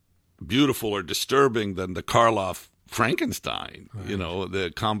beautiful or disturbing than the Karloff Frankenstein. Right.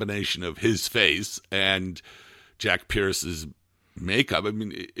 The combination of his face and Jack Pierce's makeup. I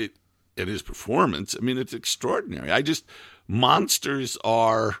mean, and his performance. I mean, it's extraordinary. Monsters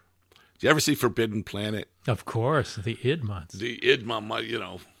are. Do you ever see Forbidden Planet? Of course, the Idmonts. The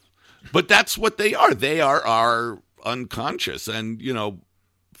Idmon, But that's what they are. They are our unconscious. And,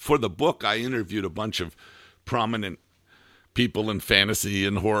 for the book, I interviewed a bunch of prominent people in fantasy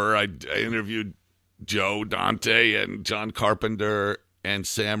and horror. I interviewed Joe Dante and John Carpenter and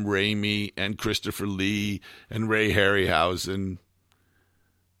Sam Raimi and Christopher Lee and Ray Harryhausen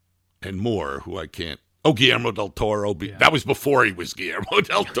and more, who I can't. Oh, Guillermo del Toro. Yeah. That was before he was Guillermo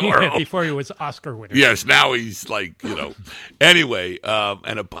del Toro. Yeah, before he was Oscar winner. Yes, now he's like, Anyway,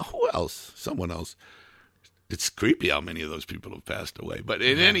 who else? Someone else. It's creepy how many of those people have passed away. But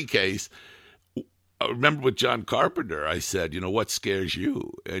in any case, I remember with John Carpenter, I said, what scares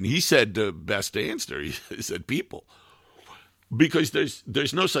you? And he said the best answer. He said people. Because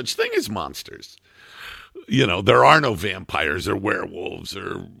there's no such thing as monsters. There are no vampires or werewolves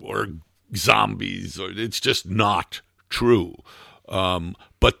or zombies. It's just not true.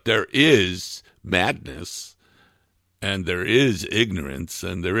 But there is madness, and there is ignorance,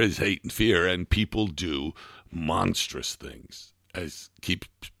 and there is hate and fear, and people do monstrous things, as keeps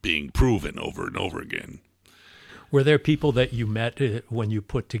being proven over and over again. Were there people that you met when you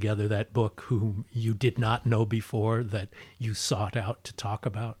put together that book whom you did not know before that you sought out to talk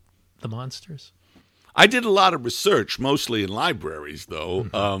about the monsters? I did a lot of research, mostly in libraries, though.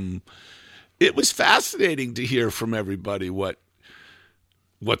 Mm-hmm. It was fascinating to hear from everybody what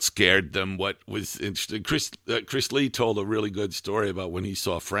scared them, what was interesting. Chris Lee told a really good story about when he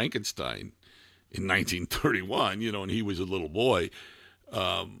saw Frankenstein in 1931, and he was a little boy.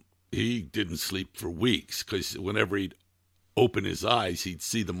 He didn't sleep for weeks because whenever he'd open his eyes, he'd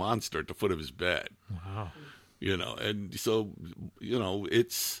see the monster at the foot of his bed. Wow. And so,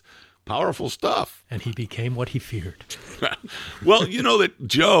 it's powerful stuff. And he became what he feared. Well, that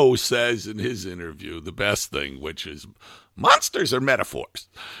Joe says in his interview the best thing, which is monsters are metaphors.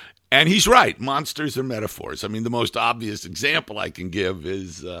 And he's right. Monsters are metaphors. I mean, the most obvious example I can give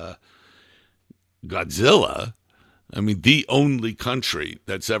is Godzilla. I mean, the only country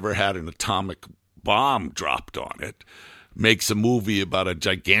that's ever had an atomic bomb dropped on it makes a movie about a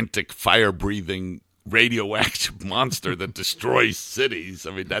gigantic fire-breathing radioactive monster that destroys cities.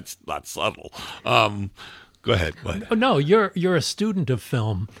 I mean, that's not subtle. Go ahead. No, you're a student of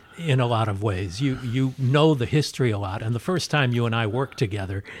film in a lot of ways. You know the history a lot. And the first time you and I worked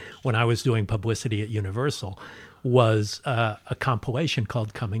together, when I was doing publicity at Universal, was a compilation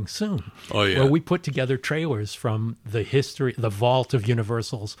called Coming Soon. Oh, yeah. Where we put together trailers from the vault of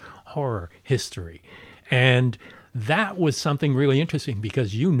Universal's horror history. And that was something really interesting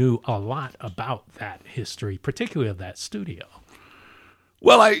because you knew a lot about that history, particularly of that studio.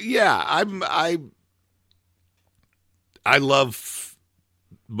 Well, I love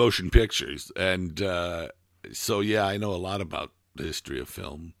motion pictures, and so I know a lot about the history of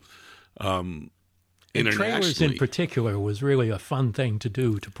film. And trailers in particular was really a fun thing to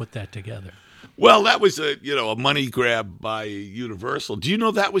do, to put that together. Well, that was a money grab by Universal. Do you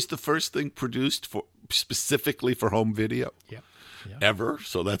know that was the first thing produced specifically for home video? Yeah. Ever?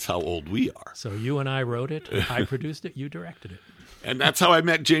 So that's how old we are. So you and I wrote it. I produced it. You directed it. And that's how I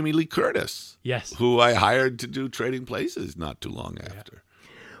met Jamie Lee Curtis. Yes. Who I hired to do Trading Places not too long after.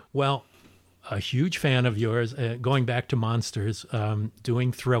 Well, a huge fan of yours, going back to Monsters,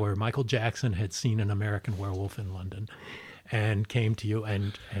 doing Thriller. Michael Jackson had seen An American Werewolf in London and came to you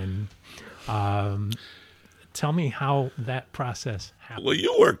and tell me how that process happened. Well,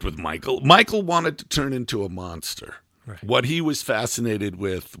 you worked with Michael. Michael wanted to turn into a monster. Right. What he was fascinated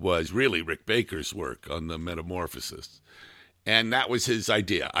with was really Rick Baker's work on the Metamorphosis. And that was his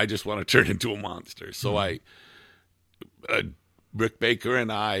idea. I just want to turn into a monster. So Rick Baker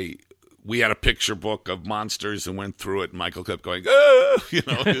and we had a picture book of monsters and went through it. And Michael kept going, oh,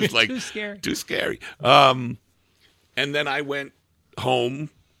 it was like too scary. And then I went home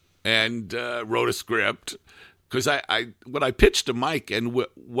and wrote a script because what I pitched to Mike and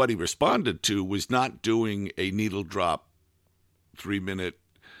what he responded to was not doing a needle drop 3-minute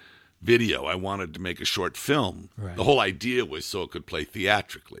video. I wanted to make a short film. Right. The whole idea was so it could play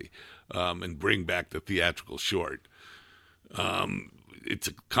theatrically and bring back the theatrical short. It's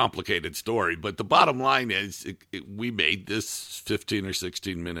a complicated story, but the bottom line is we made this 15 or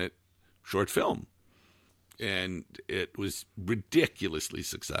 16-minute short film, and it was ridiculously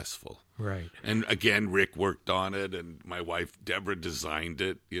successful. Right. And again, Rick worked on it, and my wife Deborah designed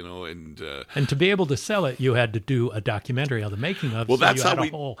it. And to be able to sell it, you had to do a documentary on the making of. Well, so that's you how had we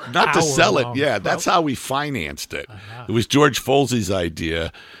a whole not to sell it. hour-long Yeah, that's program. how we financed it. It was George Folsey's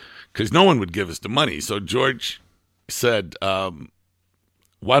idea because no one would give us the money. So George said,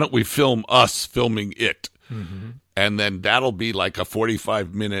 "Why don't we film us filming it?" Mm-hmm. And then that'll be like a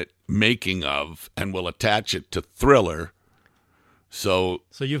 45-minute making of, and we'll attach it to Thriller. So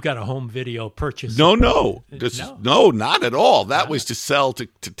you've got a home video purchase. No, No. not at all. That was to sell to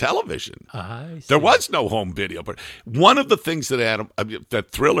television. I see. There was no home video. But one of the things that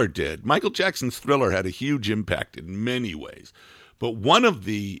Thriller did, Michael Jackson's Thriller had a huge impact in many ways. But one of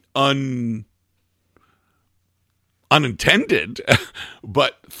the unintended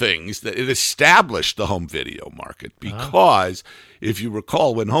but things that it established the home video market because if you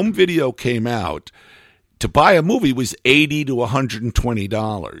recall, when home video came out, to buy a movie was $80 to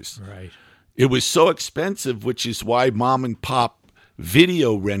 $120. Right. It was so expensive, which is why mom and pop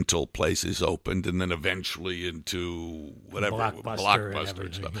video rental places opened, and then eventually into whatever Blockbuster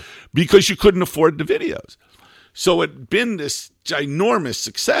and stuff, because you couldn't afford the videos. So it'd been this ginormous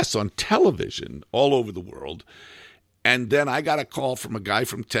success on television all over the world. And then I got a call from a guy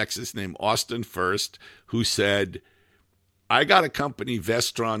from Texas named Austin First who said, I got a company,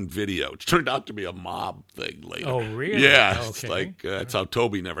 Vestron Video. It turned out to be a mob thing later. Oh, really? Yeah. Okay. It's like, that's how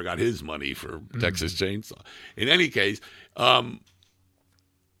Toby never got his money for Texas Chainsaw. In any case, and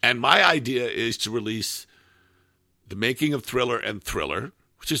my idea is to release the making of Thriller and Thriller,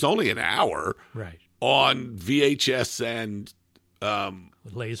 which is only an hour, right, on VHS and...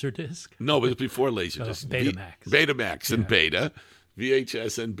 Laserdisc? No, it was before Laserdisc. Betamax. Betamax and Beta,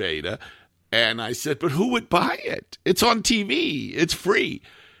 VHS and Beta. And I said, but who would buy it? It's on TV. It's free.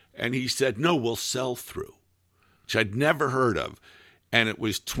 And he said, no, we'll sell through, which I'd never heard of. And it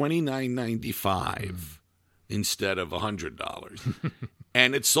was $29.95 instead of $100.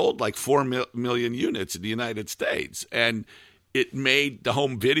 And it sold like 4 million units in the United States. And it made the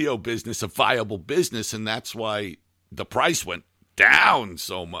home video business a viable business, and that's why the price went down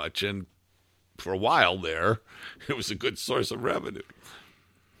so much. And for a while there, it was a good source of revenue.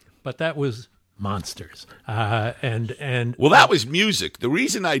 But that was Monsters. And well, that was music. The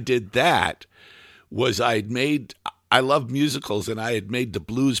reason I did that was I love musicals, and I had made the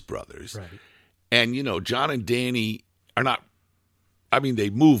Blues Brothers. Right. And, John and Danny are not, they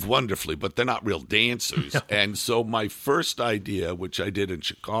move wonderfully, but they're not real dancers. No. And so my first idea, which I did in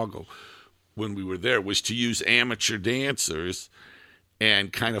Chicago when we were there, was to use amateur dancers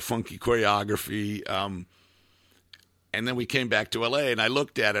and kind of funky choreography. And then we came back to L.A., and I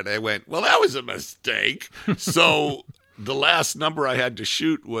looked at it, and I went, well, that was a mistake. So the last number I had to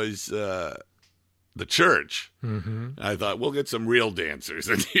shoot was the church. Mm-hmm. I thought, we'll get some real dancers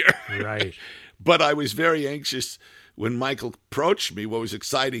in here. Right. But I was very anxious when Michael approached me. What was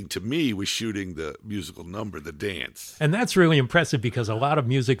exciting to me was shooting the musical number, the dance. And that's really impressive because a lot of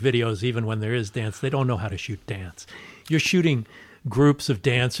music videos, even when there is dance, they don't know how to shoot dance. You're shooting groups of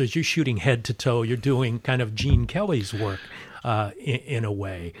dancers, you're shooting head to toe, you're doing kind of Gene Kelly's work in a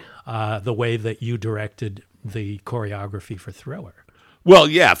way, the way that you directed the choreography for Thriller. Well,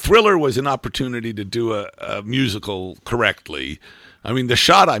 yeah, Thriller was an opportunity to do a musical correctly. The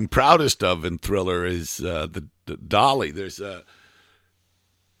shot I'm proudest of in Thriller is the dolly.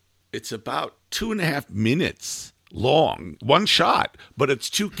 It's about 2.5 minutes long, one shot, but it's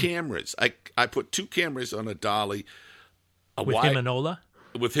two cameras. I put two cameras on a dolly With him and Ola?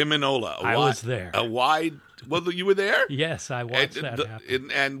 With him and Ola. I was there. A wide. Well, you were there? Yes, I watched that happen.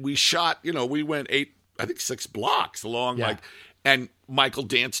 And we shot, we went 6 blocks along, and Michael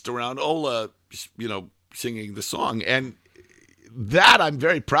danced around Ola, singing the song. And that I'm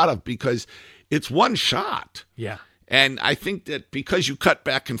very proud of because it's one shot. Yeah. And I think that because you cut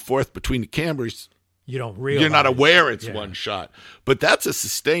back and forth between the cameras, you don't realize. You're not aware it's one shot. But that's a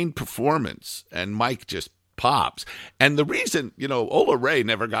sustained performance, and Mike just pops. And the reason, Ola Ray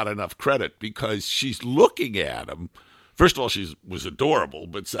never got enough credit because she's looking at him. First of all, she was adorable,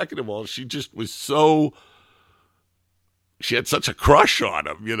 but second of all, she just was she had such a crush on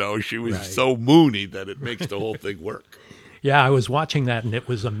him, she was so moony that it makes the whole thing work. Yeah, I was watching that, and it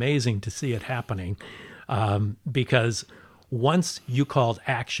was amazing to see it happening because once you called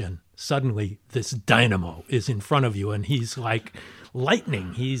action, suddenly this dynamo is in front of you, and he's like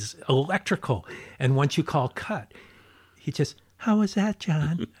lightning. He's electrical. And once you call cut, he just, how was that,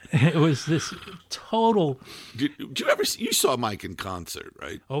 John? It was this total. Did you ever you saw Mike in concert,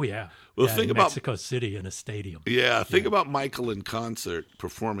 right? Oh, yeah. Well, think in about Mexico City in a stadium. Yeah, think about Michael in concert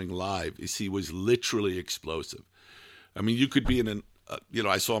performing live. He was literally explosive. I mean, you could be in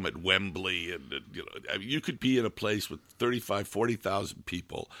I saw him at Wembley, and you could be in a place with 35,000, 40,000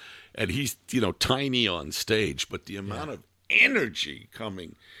 people, and he's tiny on stage, but the amount of energy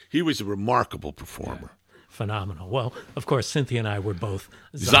coming, he was a remarkable performer. Yeah. Phenomenal. Well, of course, Cynthia and I were both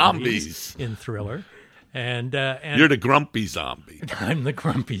zombies in Thriller. And you're the grumpy zombie. I'm the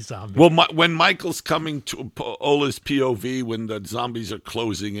grumpy zombie. Well, when Michael's coming to Ola's POV, when the zombies are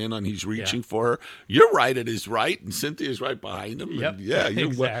closing in and he's reaching for her, you're right at his right, and Cynthia's right behind him. Yep. And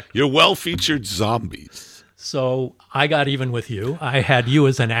Exactly. You're well-featured zombies. So I got even with you. I had you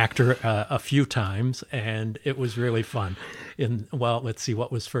as an actor a few times, and it was really fun. Let's see,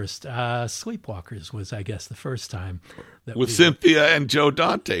 what was first? Sleepwalkers was, I guess, the first time. With Cynthia and Joe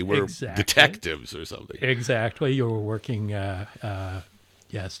Dante were detectives or something. Exactly. You were working,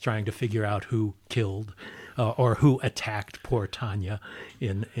 trying to figure out who killed or who attacked poor Tanya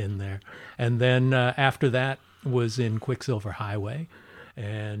in there. And then after that was in Quicksilver Highway.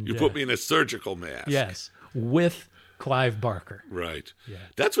 And you put me in a surgical mask. Yes, with Clive Barker. Right. Yeah.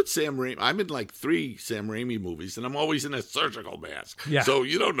 That's what Sam Raimi. I'm in like 3 Sam Raimi movies, and I'm always in a surgical mask. Yeah. So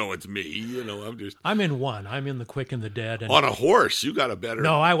you don't know it's me. I'm in one. I'm in The Quick and the Dead. And on a horse. You got a better.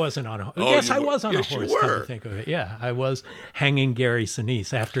 No, I wasn't on a horse. Oh, yes, I was on a horse. You were. Come to think of it. Yeah, I was hanging Gary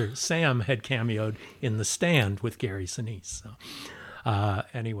Sinise after Sam had cameoed in The Stand with Gary Sinise. So,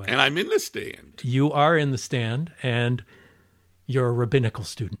 anyway. And I'm in The Stand. You are in The Stand, and you're a rabbinical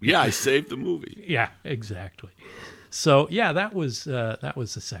student. Yeah, I saved the movie. Yeah, exactly. So, that was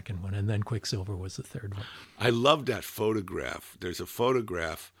the second one, and then Quicksilver was the third one. I love that photograph. There's a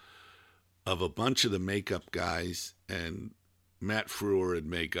photograph of a bunch of the makeup guys and Matt Frewer in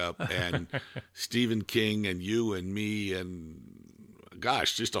makeup and Stephen King and you and me and,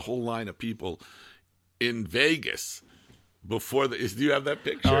 gosh, just a whole line of people in Vegas. Before do you have that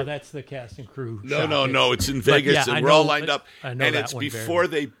picture? Oh, that's the cast and crew. No. It's in Vegas, and we're all lined up. And it's before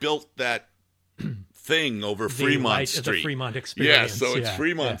they built that thing over Fremont Street. The Fremont Experience. Yeah, so it's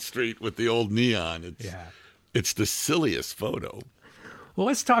Fremont Street with the old neon. It's the silliest photo. Well,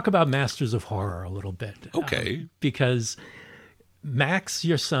 let's talk about Masters of Horror a little bit. Okay. Because Max,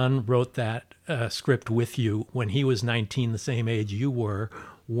 your son, wrote that script with you when he was 19, the same age you were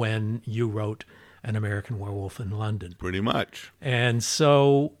when you wrote An American Werewolf in London. Pretty much. And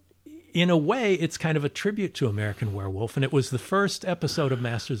so, in a way, it's kind of a tribute to American Werewolf, and it was the first episode of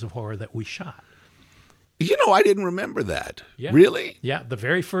Masters of Horror that we shot. I didn't remember that. Yeah. Really? Yeah, the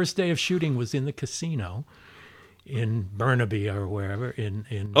very first day of shooting was in the casino in Burnaby or wherever.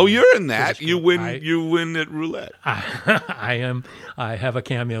 Oh, you're in that. You win at roulette. I have a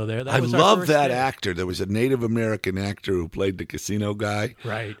cameo there. I love that actor. There was a Native American actor who played the casino guy.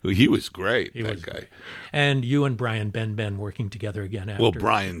 Right. He was great, that guy. Great. And you and Brian Ben working together again after. Well,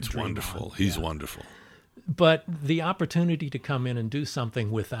 Brian's wonderful. He's wonderful. But the opportunity to come in and do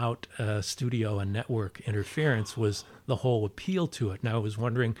something without studio and network interference was the whole appeal to it. Now, I was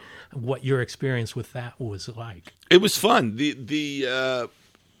wondering what your experience with that was like. It was fun.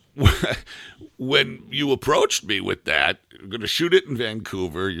 When you approached me with that, you're going to shoot it in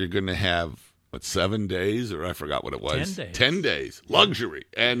Vancouver. You're going to have, 7 days? Or I forgot what it was. 10 days. 10 days. Luxury.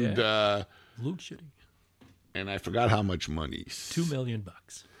 And luxury. And I forgot how much money. $2 million.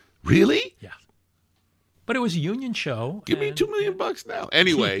 Really? Yeah. But it was a union show. Give me $2 million now.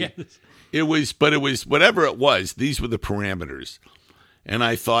 Anyway, Yes. it was whatever it was. These were the parameters, and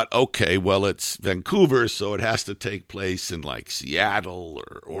I thought, okay, well, it's Vancouver, so it has to take place in like Seattle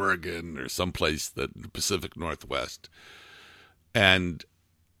or Oregon or someplace in the Pacific Northwest. And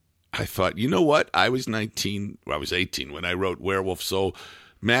I thought, you know what? I was 18 when I wrote Werewolf. So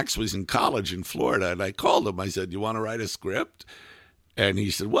Max was in college in Florida, and I called him. I said, you want to write a script? And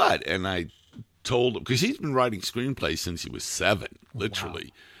he said, what? And I told him, because he's been writing screenplays since he was 7,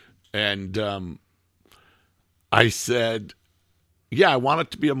 literally. Wow. And I said, yeah, I want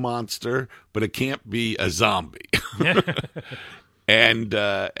it to be a monster, but it can't be a zombie. And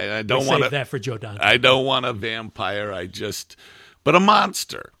I don't want that for Joe Dante. I don't want a vampire. But a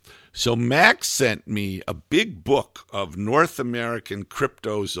monster. So Max sent me a big book of North American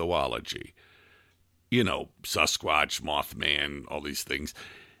cryptozoology. You know, Sasquatch, Mothman, all these things,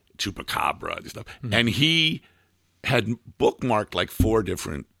 Chupacabra and stuff. Mm-hmm. And he had bookmarked like 4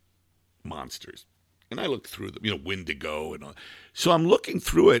 different monsters. And I looked through them, Wendigo and all. So I'm looking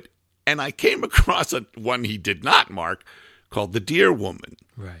through it, and I came across one he did not mark called the Deer Woman.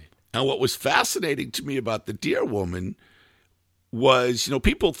 Right. And what was fascinating to me about the Deer Woman was,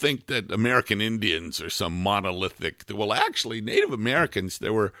 people think that American Indians are some monolithic. Well, actually, Native Americans,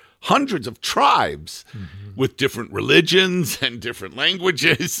 there were hundreds of tribes with different religions and different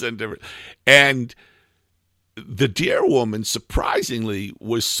languages and the Deer Woman, surprisingly,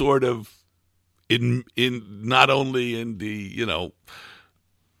 was sort of in not only in the,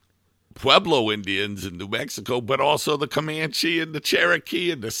 Pueblo Indians in New Mexico, but also the Comanche and the Cherokee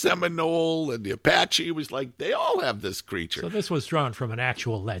and the Seminole and the Apache. It was like they all have this creature. So this was drawn from an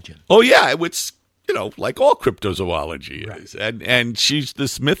actual legend. Oh, yeah. It's, like all cryptozoology is. And she's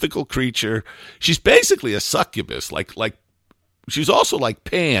this mythical creature. She's basically a succubus. Like she's also like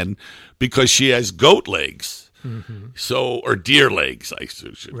Pan because she has goat legs. Mm-hmm. Or deer legs, I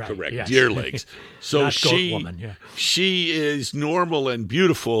should correct. Yes. Deer legs. So Not goat woman, yeah. She is normal and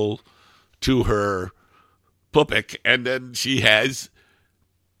beautiful to her pupik, and then she has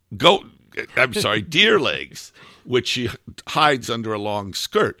deer legs, which she hides under a long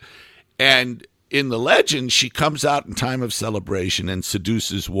skirt. And in the legend, she comes out in time of celebration and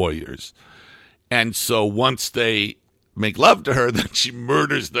seduces warriors. And so once they make love to her, then she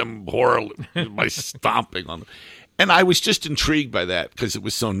murders them horribly by stomping on them. And I was just intrigued by that because it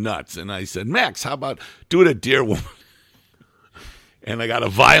was so nuts. And I said, Max, how about doing a Deer Woman? And I got a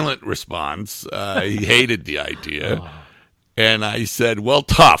violent response. He hated the idea. Oh. And I said, well,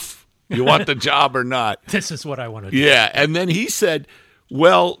 tough. You want the job or not? This is what I want to do. Yeah. And then he said,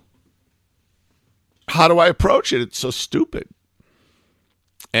 well, how do I approach it? It's so stupid.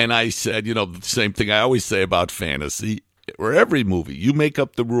 And I said, the same thing I always say about fantasy or every movie. You make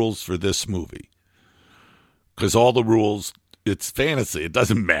up the rules for this movie. Because all the rules, it's fantasy. It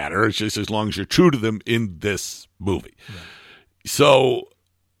doesn't matter. It's just as long as you're true to them in this movie. Yeah. So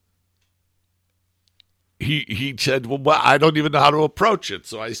he said, well, I don't even know how to approach it.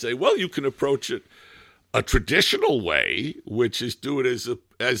 So I say, well, you can approach it a traditional way, which is do it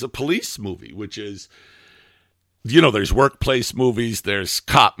as a police movie, which is, there's workplace movies, there's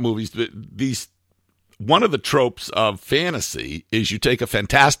cop movies. One of the tropes of fantasy is you take a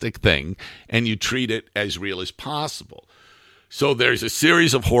fantastic thing and you treat it as real as possible. So there's a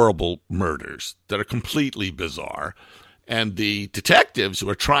series of horrible murders that are completely bizarre. And the detectives who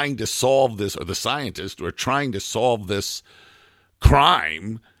are trying to solve this, or the scientists who are trying to solve this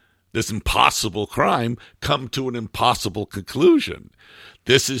crime, this impossible crime, come to an impossible conclusion.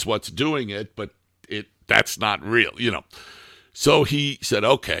 This is what's doing it, but that's not real, So he said,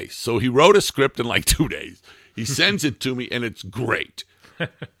 okay. So he wrote a script in like 2 days. He sends it to me, and it's great.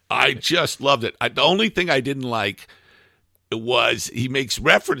 I just loved it. The only thing I didn't like was he makes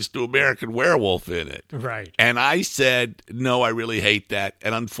reference to American Werewolf in it. Right. And I said, no, I really hate that.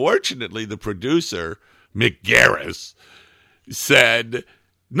 And unfortunately, the producer, Mick Garris, said,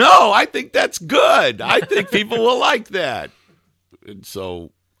 no, I think that's good. I think people will like that. And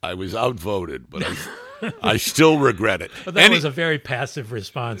so I was outvoted, but I still regret it. But that was a very passive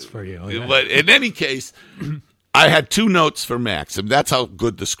response for you. But in any case, I had 2 notes for Max, and that's how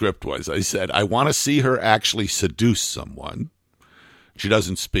good the script was. I said, I want to see her actually seduce someone. She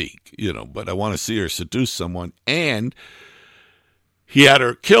doesn't speak, but I want to see her seduce someone. And he had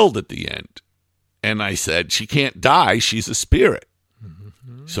her killed at the end. And I said, she can't die. She's a spirit.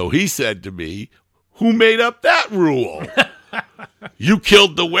 Mm-hmm. So he said to me, who made up that rule? You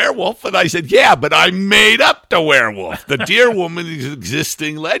killed the werewolf. And I said, yeah, but I made up the werewolf. The Deer Woman is an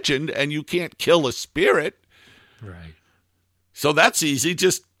existing legend, and you can't kill a spirit. Right. So that's easy.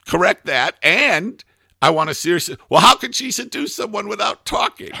 Just correct that. And I want to seriously, well, how can she seduce someone without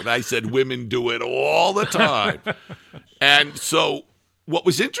talking? And I said, women do it all the time. And so what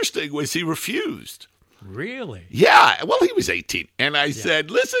was interesting was he refused. Really? Yeah. Well, he was 18. And I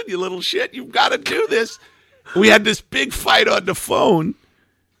said, listen, you little shit, you've got to do this. we had this big fight on the phone,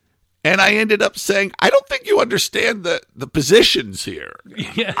 and I ended up saying, I don't think you understand the positions here.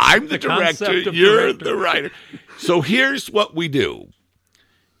 Yes, I'm the director, you're the writer. So here's what we do.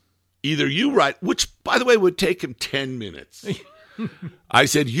 Either you write, which, by the way, would take him 10 minutes. I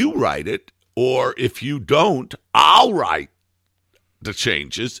said, you write it, or if you don't, I'll write the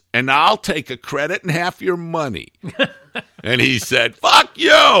changes, and I'll take a credit and half your money. And he said, fuck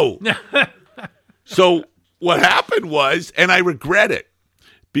you. So what happened was, and I regret it,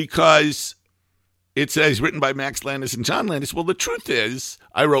 because it says written by Max Landis and John Landis. Well, the truth is,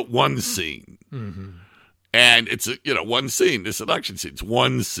 I wrote one scene. Mm-hmm. And it's, one scene, the seduction scene. It's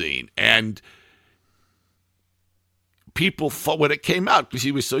one scene. And people, when it came out, because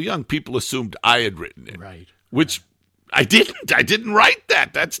he was so young, people assumed I had written it. Right. Which I didn't. I didn't write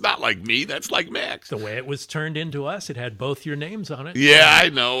that. That's not like me. That's like Max. The way it was turned into us, it had both your names on it. Yeah, I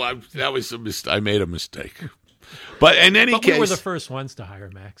know. That was I made a mistake. But in any case, we were the first ones to hire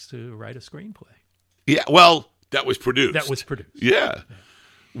Max to write a screenplay. Yeah, well, that was produced. Yeah.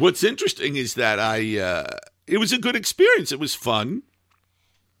 What's interesting is that it was a good experience. It was fun.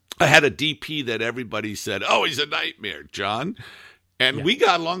 I had a DP that everybody said, oh, he's a nightmare, John. And we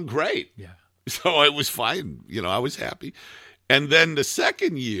got along great. Yeah. So it was fine. I was happy. And then the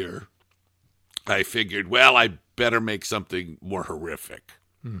second year, I figured, well, I better make something more horrific.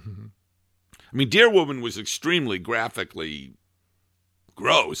 Mm-hmm. I mean, Dear Woman was extremely graphically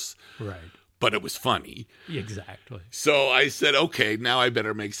gross. Right. But it was funny. Exactly. So I said, okay, now I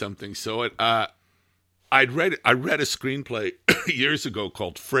better make something. So I read a screenplay years ago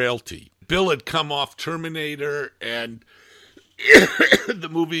called Frailty. Bill had come off Terminator and the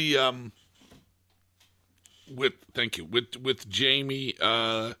movie with Jamie,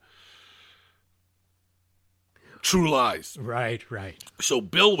 True Lies. Right. So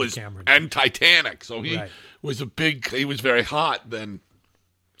Bill was and Titanic. So he was he was very hot then.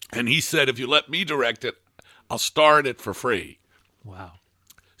 And he said, if you let me direct it, I'll star in it for free. Wow.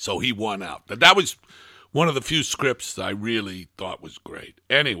 So he won out. That was one of the few scripts I really thought was great.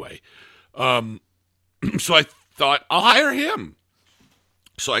 Anyway, so I thought, I'll hire him.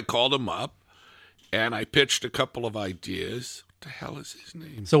 So I called him up, and I pitched a couple of ideas. What the hell is his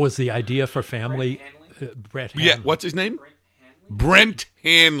name? So was the idea for Family Brett Hanley? Yeah, what's his name? Brent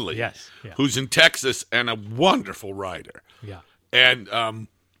Hanley. Yes. Yeah. Who's in Texas and a wonderful writer. Yeah. And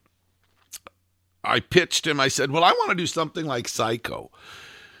I pitched him. I said, well, I want to do something like Psycho.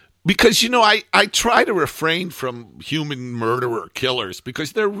 Because, I try to refrain from human murderer killers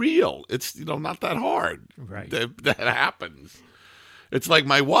because they're real. It's, not that hard. Right. That happens. It's like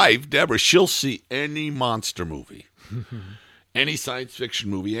my wife, Deborah, she'll see any monster movie, any science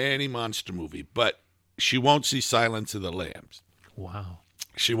fiction movie, any monster movie, but she won't see Silence of the Lambs. Wow.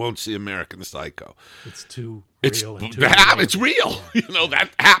 She won't see American Psycho. It's too It's real. It's real. That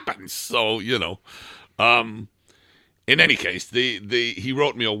happens. So, in any case, he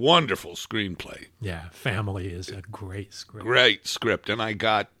wrote me a wonderful screenplay. Yeah, Family is a great script. Great script. And I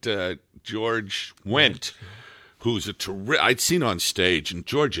got George Wendt, who's a terrific. I'd seen on stage, and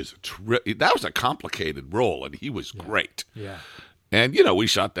George is a terrific. That was a complicated role, and he was great. Yeah. And, we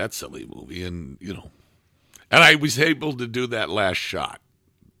shot that silly movie, and, and I was able to do that last shot.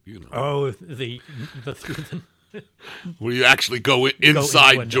 Oh, where you actually go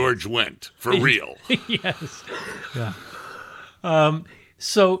inside George Wendt for real. Yes. Yeah.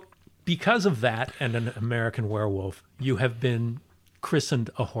 So because of that and An American Werewolf, you have been christened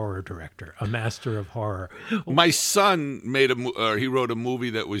a horror director, a master of horror. My son he wrote a movie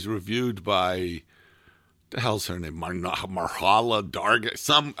that was reviewed by, the hell's her name? Marhala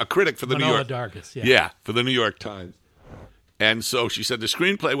Dargis, a critic for the New York. Dargis, yeah. Yeah, for the New York Times. And so she said the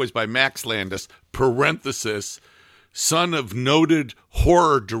screenplay was by Max Landis, parenthesis, son of noted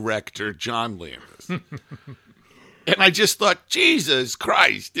horror director John Landis. And I just thought, Jesus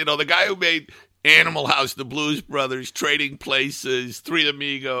Christ, the guy who made Animal House, The Blues Brothers, Trading Places, Three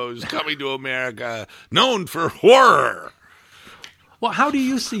Amigos, Coming to America, known for horror. Well, how do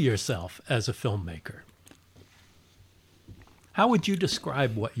you see yourself as a filmmaker? How would you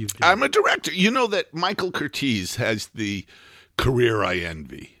describe what you do? I'm a director. You know that Michael Curtiz has the career I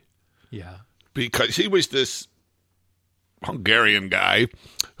envy. Yeah. Because he was this Hungarian guy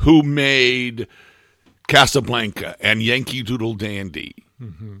who made Casablanca and Yankee Doodle Dandy.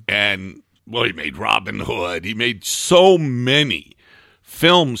 Mm-hmm. And, he made Robin Hood. He made so many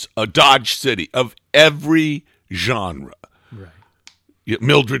films, Dodge City, of every genre. Right.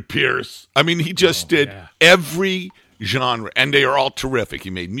 Mildred Pierce. I mean, he just did every genre, and they are all terrific. He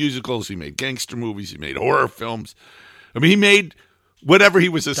made musicals, he made gangster movies, he made horror films. I mean, he made whatever he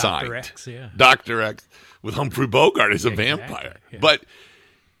was assigned. Dr. X, yeah. Dr. X. with Humphrey Bogart as a Exactly, vampire. yeah. But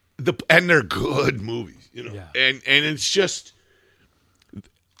and they're good movies, Yeah. And it's just,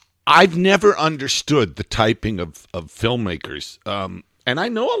 I've never understood the typing of filmmakers. And I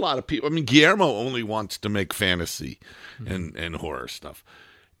know a lot of people. I mean, Guillermo only wants to make fantasy and horror stuff.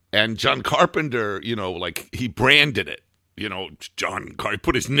 And John Carpenter, he branded it. John Carpenter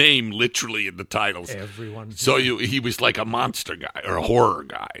put his name literally in the titles. Everyone. So he was like a monster guy or a horror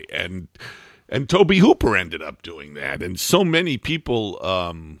guy. And Tobe Hooper ended up doing that. And so many people,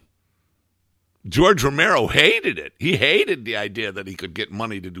 George Romero hated it. He hated the idea that he could get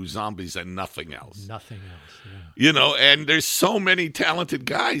money to do zombies and nothing else. Nothing else, yeah. And there's so many talented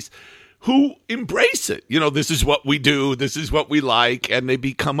guys who embrace it. This is what we do, this is what we like, and they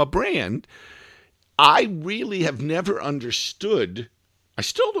become a brand. I really have never understood, I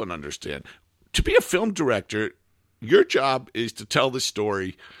still don't understand. To be a film director, your job is to tell the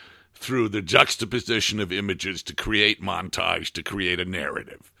story through the juxtaposition of images to create montage, to create a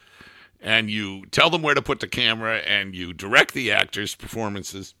narrative. And you tell them where to put the camera, and you direct the actors'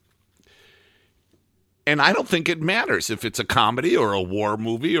 performances. And I don't think it matters if it's a comedy or a war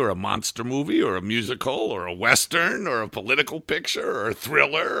movie or a monster movie or a musical or a Western or a political picture or a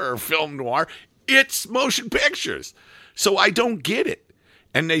thriller or a film noir. It's motion pictures. So I don't get it.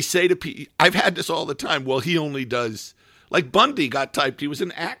 And they say to people, I've had this all the time, well, he only does, like Bundy got typed, he was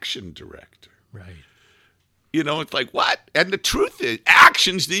an action director. Right. It's like, what? And the truth is,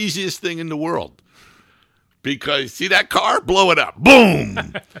 action's the easiest thing in the world. Because, see that car? Blow it up.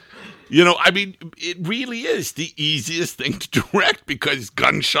 Boom! It really is the easiest thing to direct because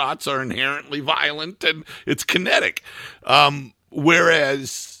gunshots are inherently violent and it's kinetic.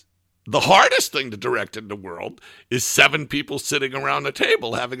 Whereas the hardest thing to direct in the world is 7 people sitting around a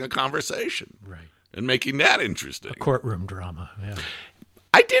table having a conversation. Right. And making that interesting. A courtroom drama, yeah.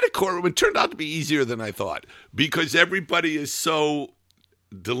 I did a courtroom. It turned out to be easier than I thought because everybody is so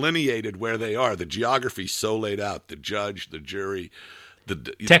delineated where they are. The geography's so laid out. The judge, the jury.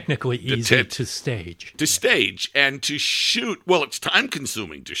 Technically easy to stage. To stage and to shoot. Well, it's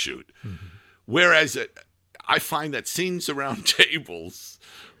time-consuming to shoot. Mm-hmm. Whereas I find that scenes around tables,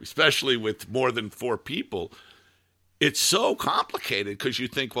 especially with more than 4 people, it's so complicated because you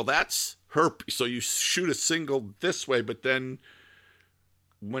think, well, that's her. So you shoot a single this way, but then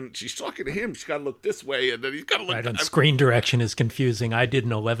when she's talking to him, she's got to look this way, and then he's got to look. Right, and screen direction is confusing. I did an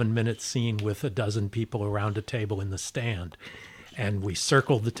 11-minute scene with 12 people around a table in the stand, and we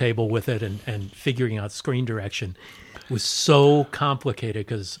circled the table with it, and figuring out screen direction was so complicated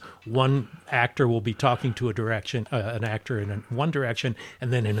because one actor will be talking to an actor in one direction,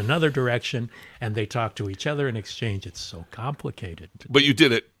 and then in another direction, and they talk to each other and exchange. It's so complicated. But you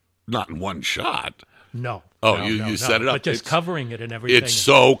did it not in one shot. No. Oh, no, you set it up. But just covering it and everything. It's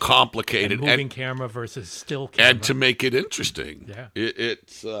so complicated. And moving camera versus still camera. And to make it interesting. Yeah.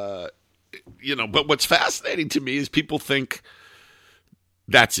 It's, but what's fascinating to me is people think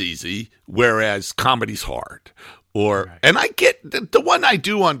that's easy, whereas comedy's hard. Right. And I get, the one I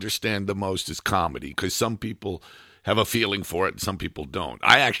do understand the most is comedy, because some people have a feeling for it and some people don't.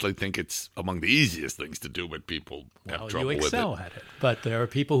 I actually think it's among the easiest things to do, but people have trouble with it. You excel at it. But there are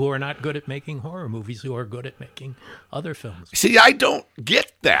people who are not good at making horror movies who are good at making other films. See, I don't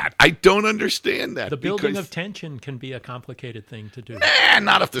get that. I don't understand that. The building of tension can be a complicated thing to do.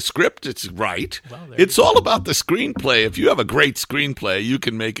 Not if the script is right. Well, it's all about the screenplay. If you have a great screenplay, you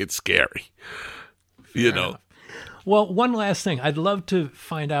can make it scary. Fair enough. Well, one last thing. I'd love to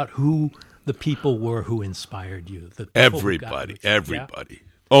find out who the people were who inspired you. Everybody. Yeah?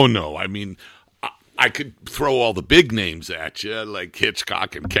 Oh, no. I mean, I could throw all the big names at you, like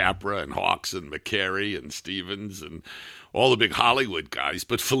Hitchcock and Capra and Hawks and McCary and Stevens and all the big Hollywood guys.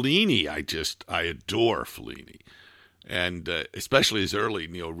 But Fellini, I adore Fellini. And especially his early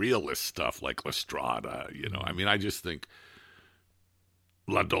neorealist stuff like La Strada, I mean, I just think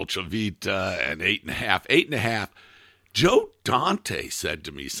La Dolce Vita and 8.5. 8.5. Joe Dante said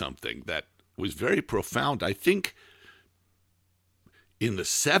to me something that was very profound. I think in the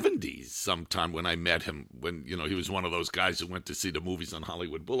 70s sometime when I met him, when, he was one of those guys who went to see the movies on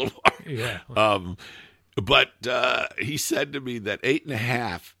Hollywood Boulevard. Yeah. But he said to me that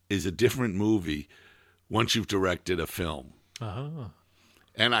 8.5 is a different movie once you've directed a film. Uh-huh.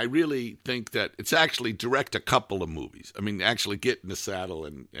 And I really think that it's actually direct a couple of movies. I mean, actually get in the saddle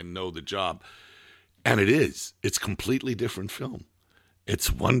and know the job. And it's completely different film.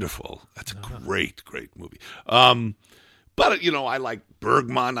 It's wonderful. That's a great, great movie. But, I like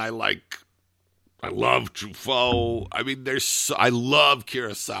Bergman. I love Truffaut. I mean, I love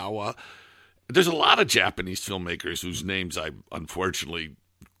Kurosawa. There's a lot of Japanese filmmakers whose names I unfortunately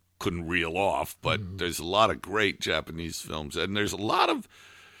couldn't reel off, but there's a lot of great Japanese films, and there's a lot of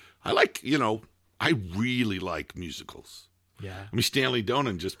I really like musicals. Yeah. I mean, Stanley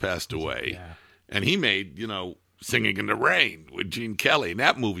Donen just passed away, and he made, Singing in the Rain with Gene Kelly, and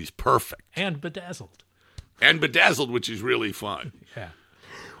that movie's perfect. And Bedazzled. Which is really fun. Yeah.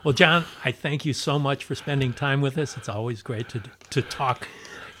 Well, John, I thank you so much for spending time with us. It's always great to talk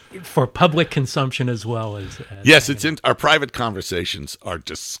for public consumption as well as yes, our private conversations are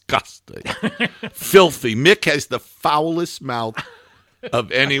disgusting, filthy. Mick has the foulest mouth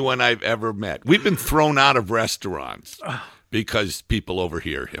of anyone I've ever met. We've been thrown out of restaurants because people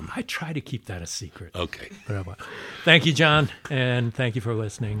overhear him. I try to keep that a secret. Okay. Thank you, John, and thank you for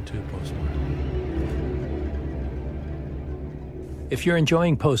listening to Postmortem. If you're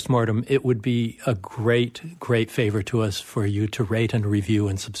enjoying Postmortem, it would be a great favor to us for you to rate and review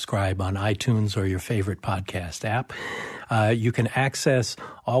and subscribe on iTunes or your favorite podcast app. You can access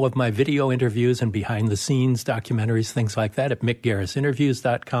all of my video interviews and behind-the-scenes documentaries, things like that, at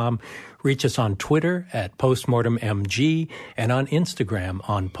mickgarrisinterviews.com. Reach us on Twitter at PostmortemMG and on Instagram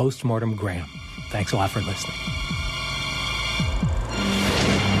on PostmortemGram. Thanks a lot for listening.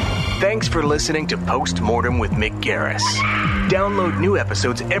 Thanks for listening to Postmortem with Mick Garris. Download new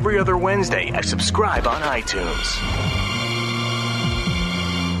episodes every other Wednesday and subscribe on iTunes.